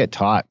like, we get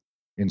taught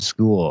in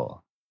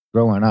school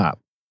growing up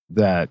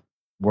that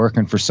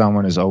working for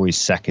someone is always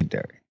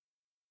secondary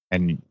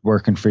and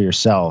working for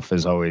yourself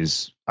is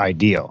always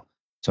ideal.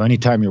 So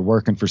anytime you're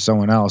working for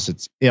someone else,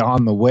 it's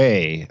on the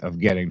way of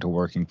getting to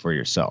working for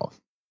yourself.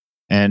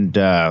 And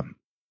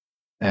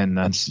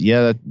that's,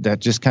 that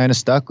just kind of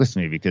stuck with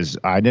me because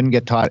I didn't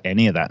get taught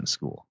any of that in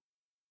school.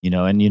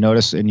 And you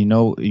notice, and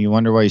you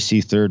wonder why you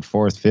see third,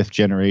 fourth, fifth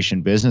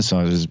generation business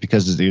owners is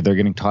because they're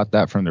getting taught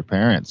that from their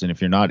parents. And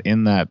if you're not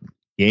in that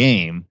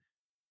game,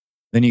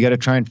 then you got to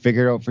try and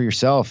figure it out for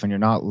yourself. And you're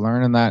not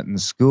learning that in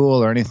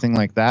school or anything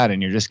like that.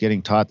 And you're just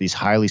getting taught these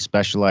highly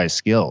specialized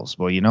skills.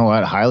 Well, you know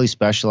what? Highly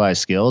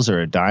specialized skills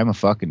are a dime a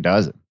fucking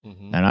dozen.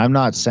 Mm-hmm. And I'm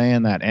not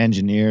saying that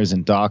engineers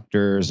and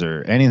doctors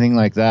or anything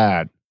like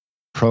that,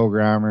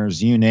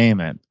 programmers, you name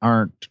it,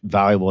 aren't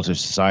valuable to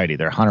society.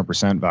 They're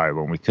 100%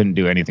 valuable, and we couldn't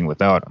do anything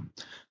without them.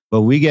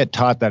 But we get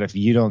taught that if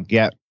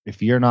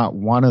you're not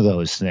one of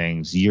those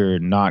things, you're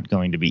not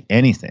going to be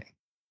anything.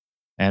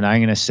 And I'm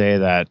going to say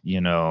that,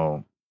 you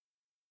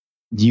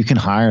can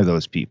hire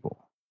those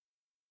people,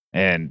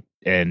 and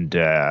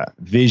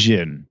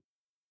vision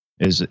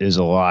is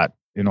a lot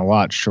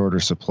shorter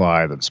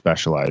supply than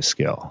specialized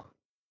skill.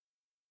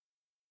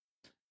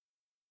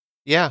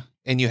 Yeah.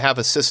 And you have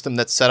a system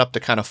that's set up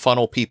to kind of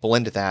funnel people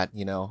into that,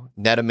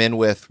 net them in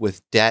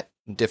with debt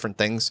and different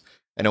things.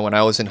 I know when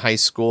I was in high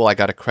school, I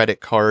got a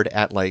credit card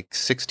at like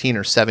 16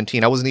 or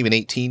 17. I wasn't even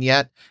 18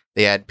 yet.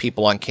 They had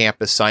people on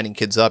campus signing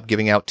kids up,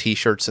 giving out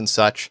T-shirts and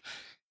such.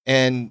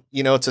 And,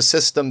 it's a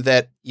system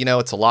that,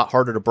 it's a lot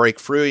harder to break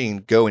through. You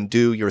can go and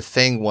do your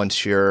thing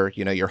once you're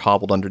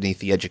hobbled underneath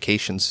the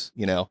education's,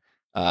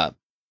 thumb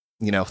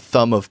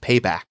of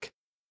payback.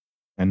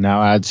 And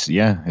now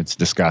it's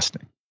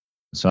disgusting.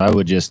 So I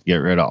would just get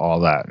rid of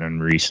all that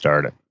and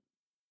restart it.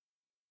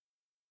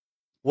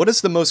 What is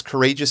the most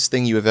courageous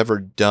thing you have ever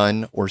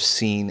done or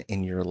seen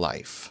in your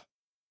life?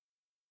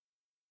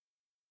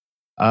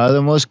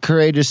 The most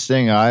courageous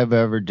thing I've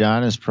ever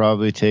done is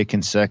probably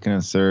taking second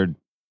and third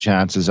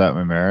chances at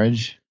my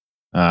marriage.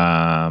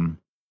 Even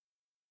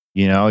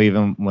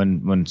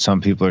when some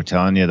people are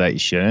telling you that you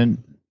shouldn't,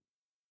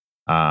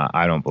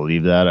 I don't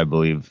believe that. I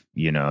believe,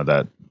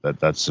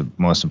 that's the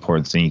most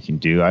important thing you can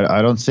do.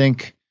 I don't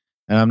think.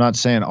 And I'm not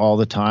saying all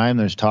the time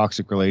there's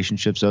toxic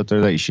relationships out there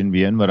that you shouldn't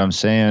be in, but I'm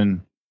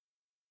saying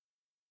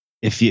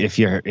if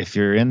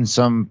you're in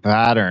some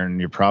pattern,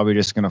 you're probably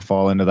just going to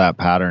fall into that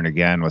pattern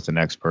again with the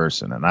next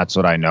person. And that's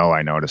what I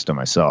noticed to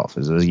myself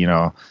is,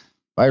 if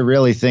I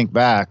really think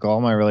back,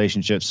 all my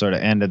relationships sort of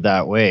ended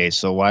that way.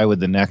 So why would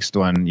the next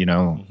one,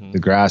 mm-hmm. the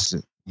grass,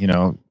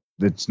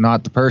 it's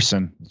not the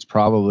person, it's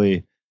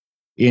probably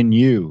in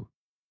you.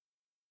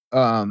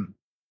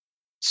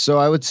 So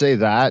I would say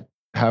that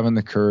having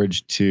the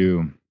courage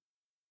to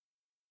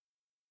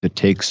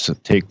take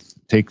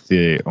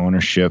the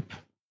ownership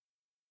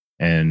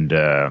and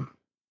the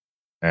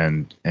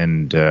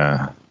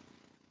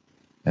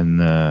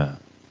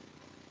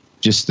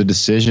just the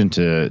decision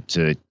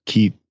to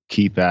keep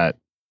at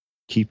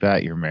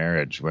your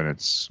marriage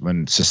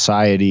when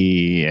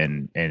society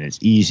and it's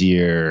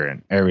easier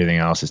and everything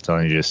else is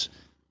telling you just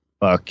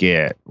fuck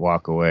it,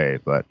 walk away.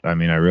 But I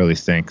mean, I really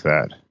think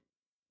that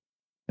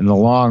in the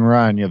long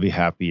run, you'll be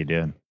happy you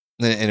did.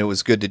 And it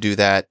was good to do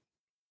that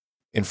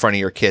in front of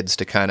your kids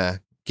to kind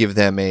of give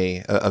them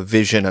a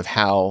vision of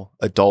how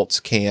adults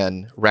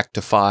can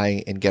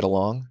rectify and get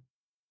along.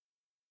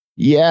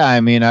 Yeah, I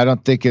mean, I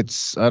don't think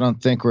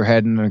we're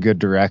heading in a good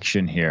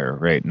direction here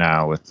right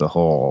now with the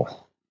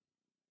whole.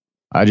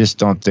 I just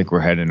don't think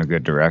we're heading in a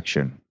good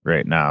direction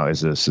right now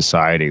as a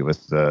society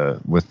with the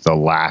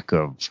lack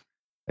of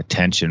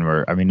attention.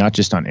 Not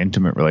just on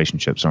intimate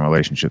relationships, on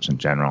relationships in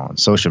general. And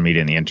social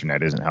media and the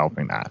internet isn't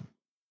helping that.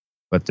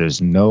 But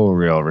there's no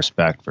real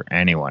respect for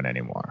anyone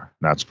anymore.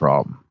 That's a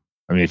problem.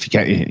 I mean, if you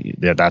can't,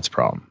 that's a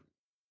problem.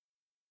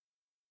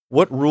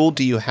 What rule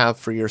do you have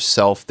for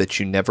yourself that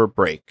you never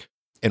break?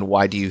 And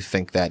why do you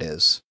think that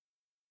is?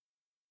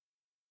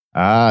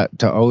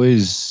 To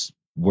always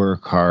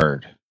work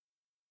hard,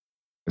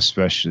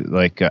 especially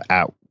like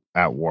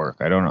at work.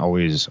 I don't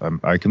always,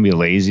 I can be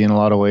lazy in a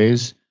lot of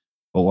ways,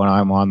 but when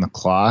I'm on the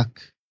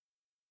clock,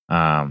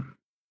 I'm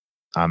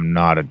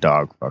not a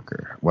dog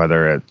fucker,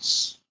 whether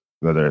it's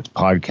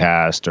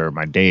podcast or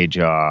my day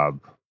job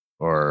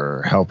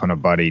or helping a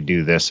buddy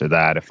do this or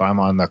that. If I'm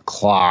on the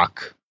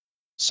clock,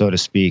 so to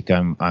speak,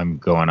 I'm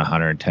going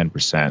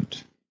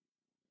 110%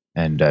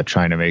 and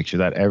trying to make sure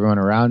that everyone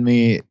around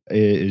me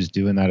is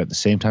doing that at the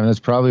same time. That's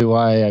probably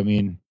why,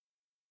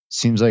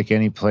 seems like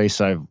any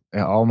place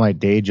all my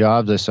day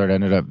jobs, I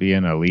ended up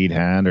being a lead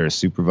hand or a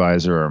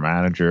supervisor or a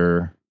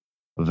manager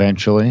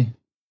eventually.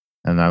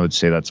 And I would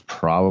say that's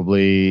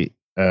probably,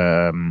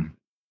 a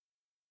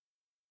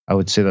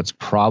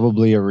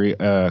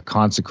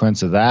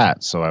consequence of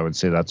that. So I would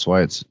say that's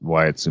why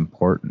it's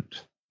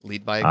important.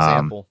 Lead by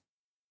example.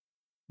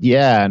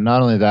 Yeah, and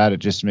not only that, it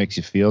just makes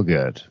you feel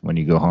good when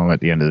you go home at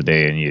the end of the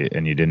day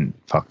and you didn't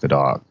fuck the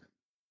dog.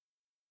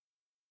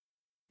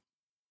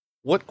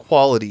 What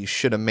qualities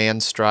should a man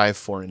strive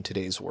for in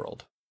today's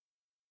world?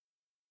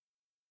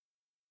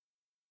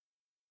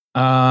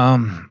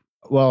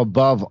 Well,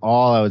 above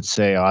all, I would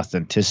say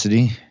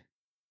authenticity.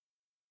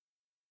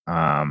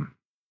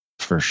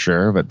 For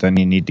sure, but then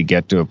you need to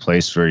get to a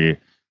place where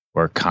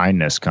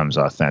kindness comes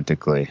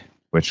authentically,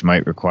 which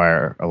might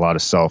require a lot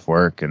of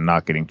self-work and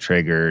not getting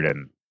triggered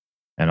and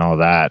all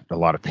that, a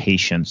lot of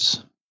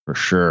patience for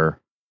sure.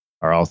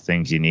 are all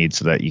things you need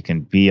so that you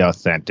can be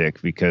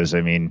authentic. Because,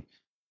 I mean,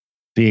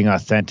 being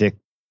authentic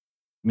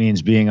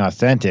means being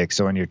authentic.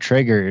 So when you're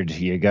triggered,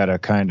 you got to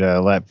kind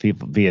of let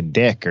people be a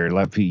dick, or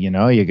let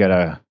people, you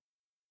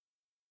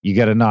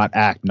got to not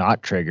act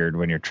not triggered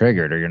when you're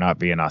triggered, or you're not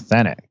being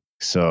authentic.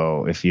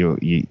 So if you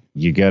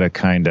got to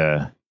kind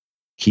of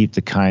keep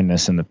the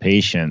kindness and the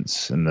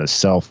patience and the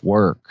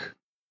self-work,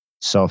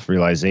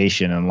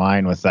 self-realization in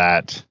line with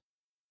that,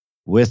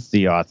 with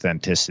the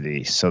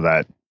authenticity, so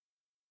that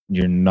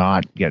you're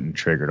not getting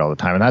triggered all the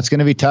time. And that's going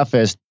to be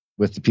toughest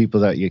with the people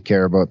that you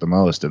care about the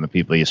most and the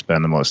people you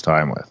spend the most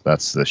time with.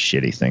 That's the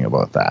shitty thing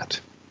about that.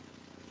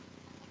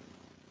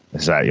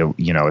 Is that,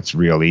 it's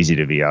real easy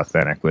to be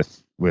authentic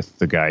with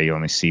the guy you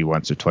only see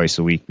once or twice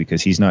a week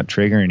because he's not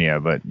triggering you.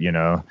 But,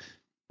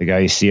 the guy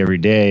you see every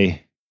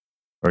day,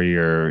 or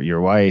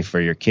your wife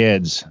or your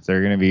kids,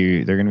 they're going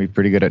to be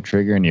pretty good at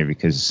triggering you,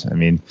 because, I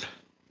mean,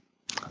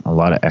 a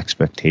lot of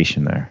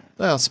expectation there.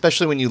 Well,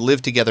 especially when you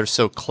live together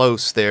so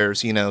close,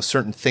 there's,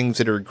 certain things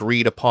that are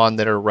agreed upon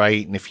that are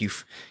right. And if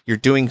you're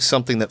doing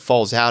something that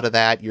falls out of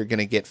that, you're going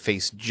to get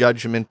face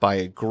judgment by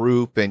a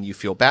group and you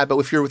feel bad. But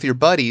if you're with your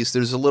buddies,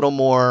 there's a little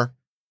more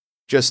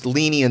just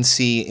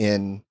leniency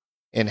in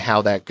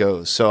how that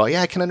goes. So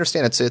yeah, I can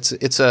understand.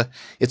 It's a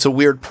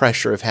weird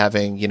pressure of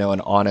having, an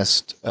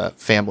honest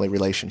family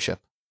relationship.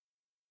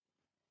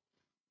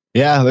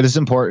 Yeah, but it's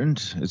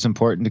important. It's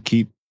important to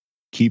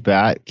keep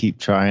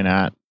trying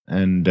at.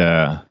 And,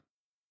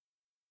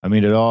 I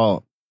mean, at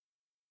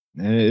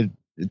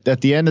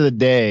the end of the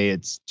day,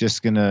 it's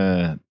just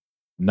 90%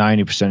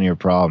 of your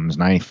problems,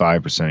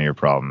 95% of your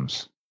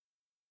problems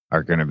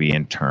are going to be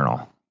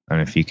internal.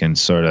 And if you can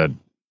sort of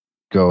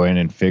go in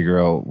and figure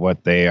out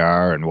what they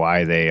are and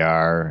why they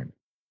are,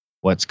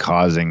 what's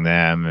causing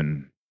them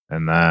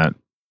and that,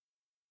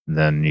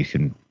 then you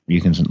can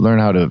learn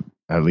how to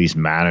at least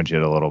manage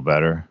it a little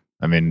better.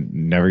 I mean,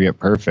 never get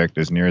perfect,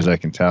 as near as I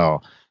can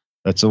tell.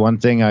 That's the one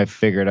thing I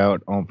figured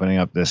out opening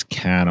up this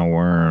can of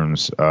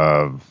worms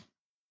of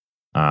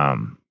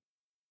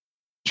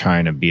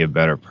trying to be a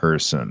better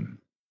person,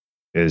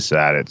 is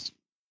that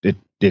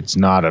it's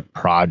not a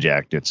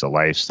project, it's a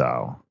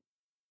lifestyle.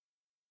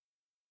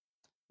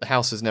 The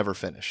house is never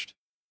finished.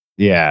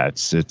 Yeah,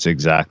 it's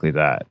exactly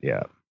that.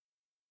 Yeah.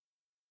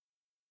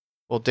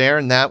 Well,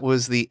 Darren, that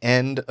was the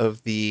end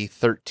of the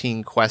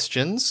 13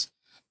 questions.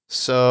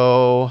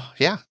 So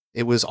yeah,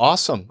 it was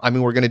awesome. I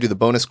mean, we're going to do the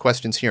bonus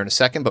questions here in a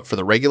second, but for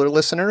the regular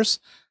listeners,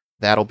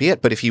 that'll be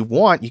it. But if you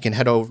want, you can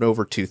head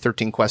over to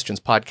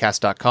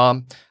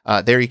 13questionspodcast.com.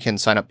 There you can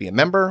sign up, be a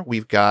member.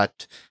 We've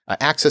got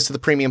access to the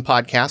premium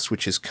podcast,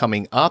 which is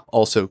coming up.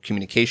 Also,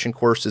 communication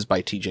courses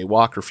by TJ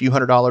Walker. A few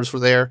 $100s were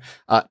there.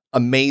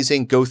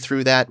 Amazing. Go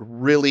through that.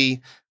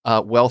 Really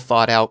well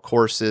thought out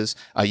courses.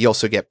 You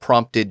also get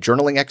prompted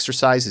journaling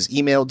exercises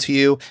emailed to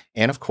you.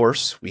 And of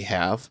course, we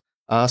have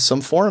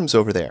some forums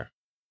over there.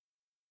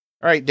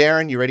 All right,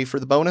 Darren, you ready for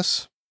the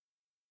bonus?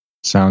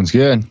 Sounds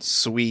good.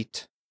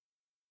 Sweet.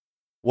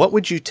 What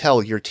would you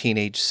tell your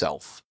teenage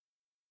self?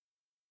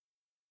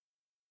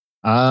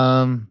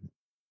 I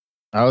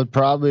would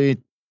probably...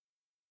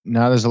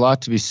 Now, there's a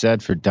lot to be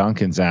said for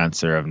Duncan's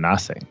answer of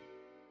nothing.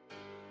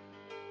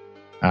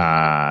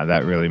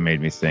 That really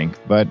made me think.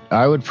 But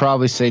I would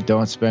probably say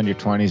don't spend your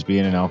 20s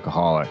being an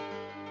alcoholic.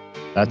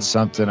 That's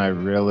something I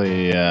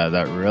really,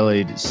 that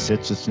really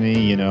sits with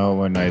me,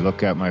 when I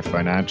look at my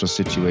financial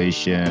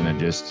situation and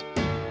just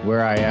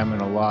where I am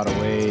in a lot of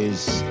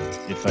ways.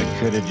 If I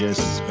could have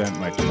just spent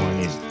my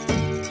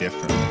 20s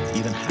differently,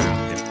 even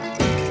half differently.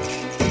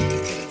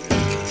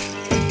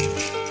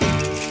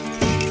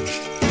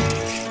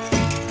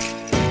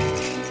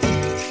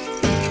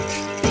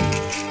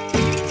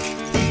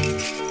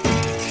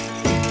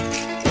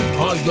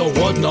 I don't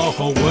want no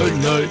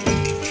Hawaii.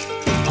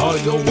 I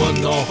don't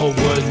want no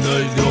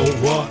Hawaii, yo,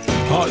 what?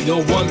 I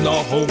don't want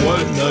no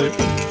Hawaii.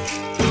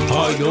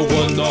 I don't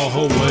want no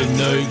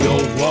Hawaii, yo,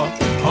 what?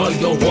 I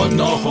don't want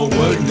no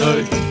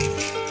Hawaii.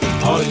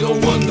 I don't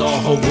want no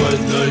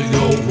Hawaii,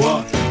 yo,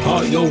 what?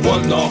 I don't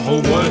want no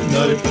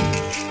Hawaii.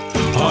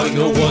 I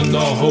don't want no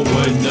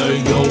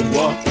Hawaii, yo,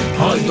 what?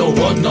 I don't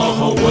want no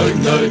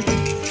Hawaii.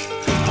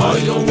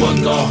 I don't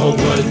want no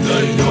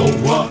Hawaii, yo,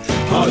 what?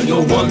 I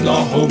don't want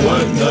no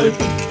Hawaii.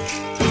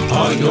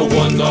 I don't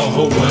want no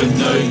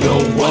Hawaii, yo,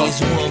 why is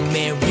one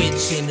man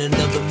rich and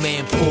another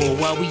man poor?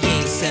 Why we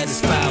ain't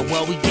satisfied?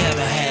 Why we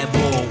gotta have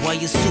more? Why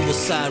your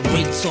suicide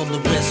rates on the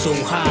rest so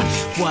high?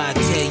 Why I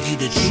tell you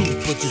the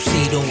truth but you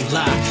say don't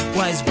lie?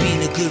 Why is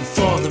being a good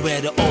father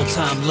at an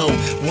all-time low?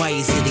 Why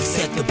is it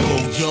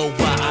acceptable? Yo,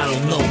 why? I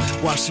don't know.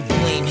 Why she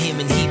blame him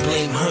and he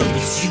blame her?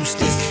 It's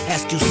useless.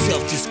 Ask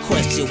yourself this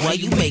question. Why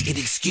you making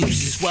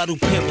excuses? Why do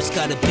parents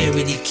gotta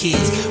bury their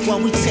kids? Why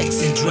we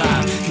text and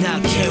drive,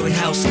 not caring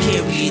how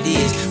scary it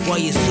is? Why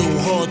it's so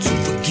hard to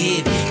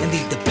forgive and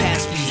leave the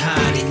past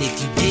behind? And if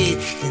you did,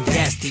 then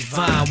that's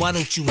divine. Why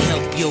don't you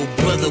help your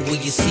brother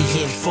when you see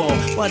him fall?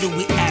 Why do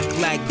we act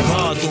like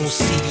God don't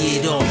see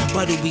it all?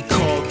 Why do we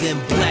call them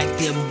black,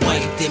 them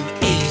white, them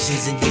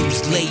Asians and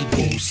use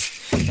labels?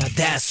 Now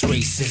that's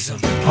racism.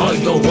 I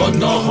don't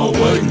wanna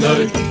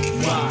holiday.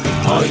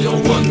 I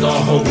don't wanna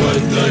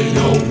holiday,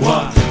 yo,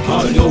 why? I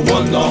don't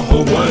wanna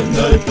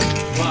holiday.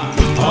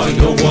 I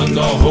don't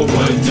wanna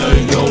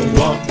holiday, yo,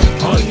 why?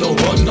 I don't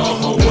wanna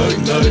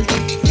holiday.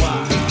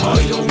 I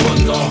don't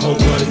wanna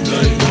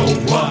holiday, yo,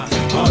 why?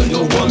 I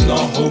don't wanna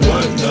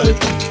holiday.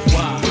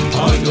 I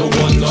don't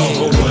wanna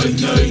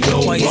holiday, yo,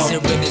 why? Why is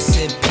there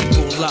innocent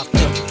people locked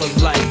up for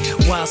life,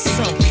 while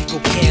some people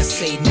can't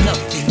say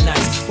nothing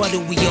nice? Why do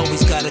we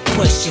always gotta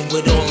question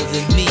what all of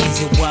it means?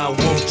 And why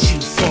won't you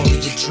follow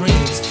your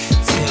dreams?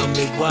 Tell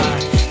me why,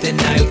 the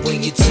night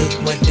when you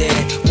took my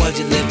dad, why'd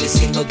you let me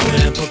see my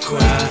grandpa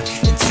cry?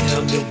 And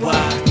tell me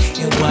why,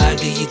 and why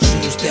do you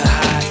choose to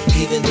hide,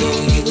 even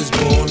though you was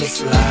born to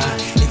fly?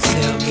 And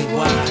tell me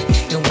why,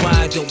 and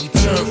why don't we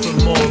turn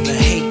from all the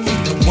hate?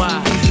 And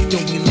why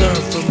don't we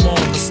learn from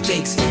all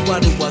mistakes? Why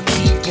do I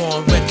keep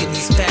on wrecking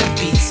these fat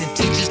beats? And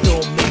teachers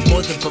don't make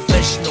more than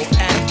professional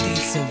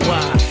athletes? And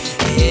why,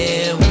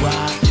 and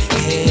why,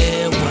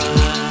 and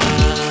why,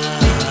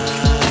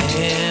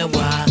 and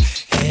why,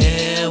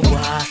 and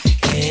why,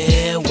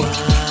 and why?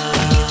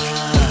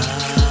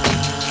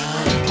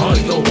 I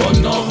don't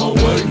wanna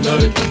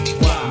holiday.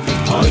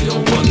 I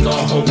don't wanna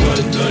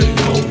holiday,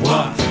 yo,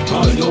 why? I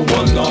don't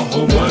wanna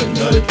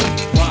holiday.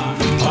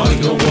 I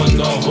don't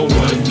wanna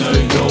holiday,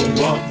 yo,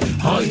 why?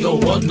 I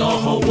don't wanna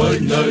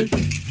holiday.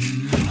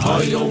 I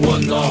don't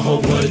wanna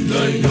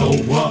holiday, yo,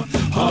 why?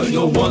 I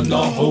don't wanna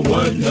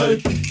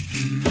holiday.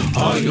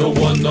 I don't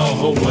wanna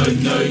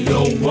holiday,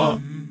 yo, why?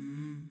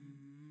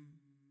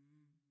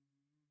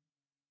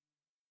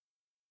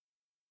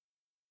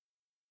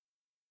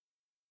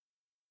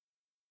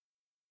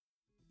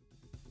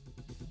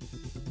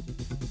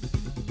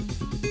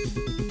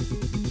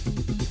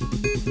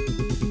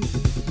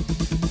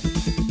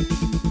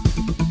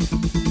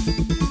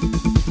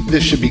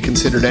 This should be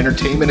considered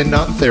entertainment and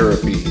not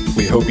therapy.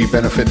 We hope you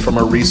benefit from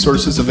our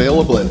resources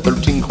available at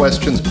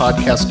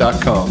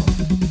 13questionspodcast.com.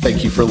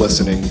 Thank you for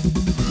listening.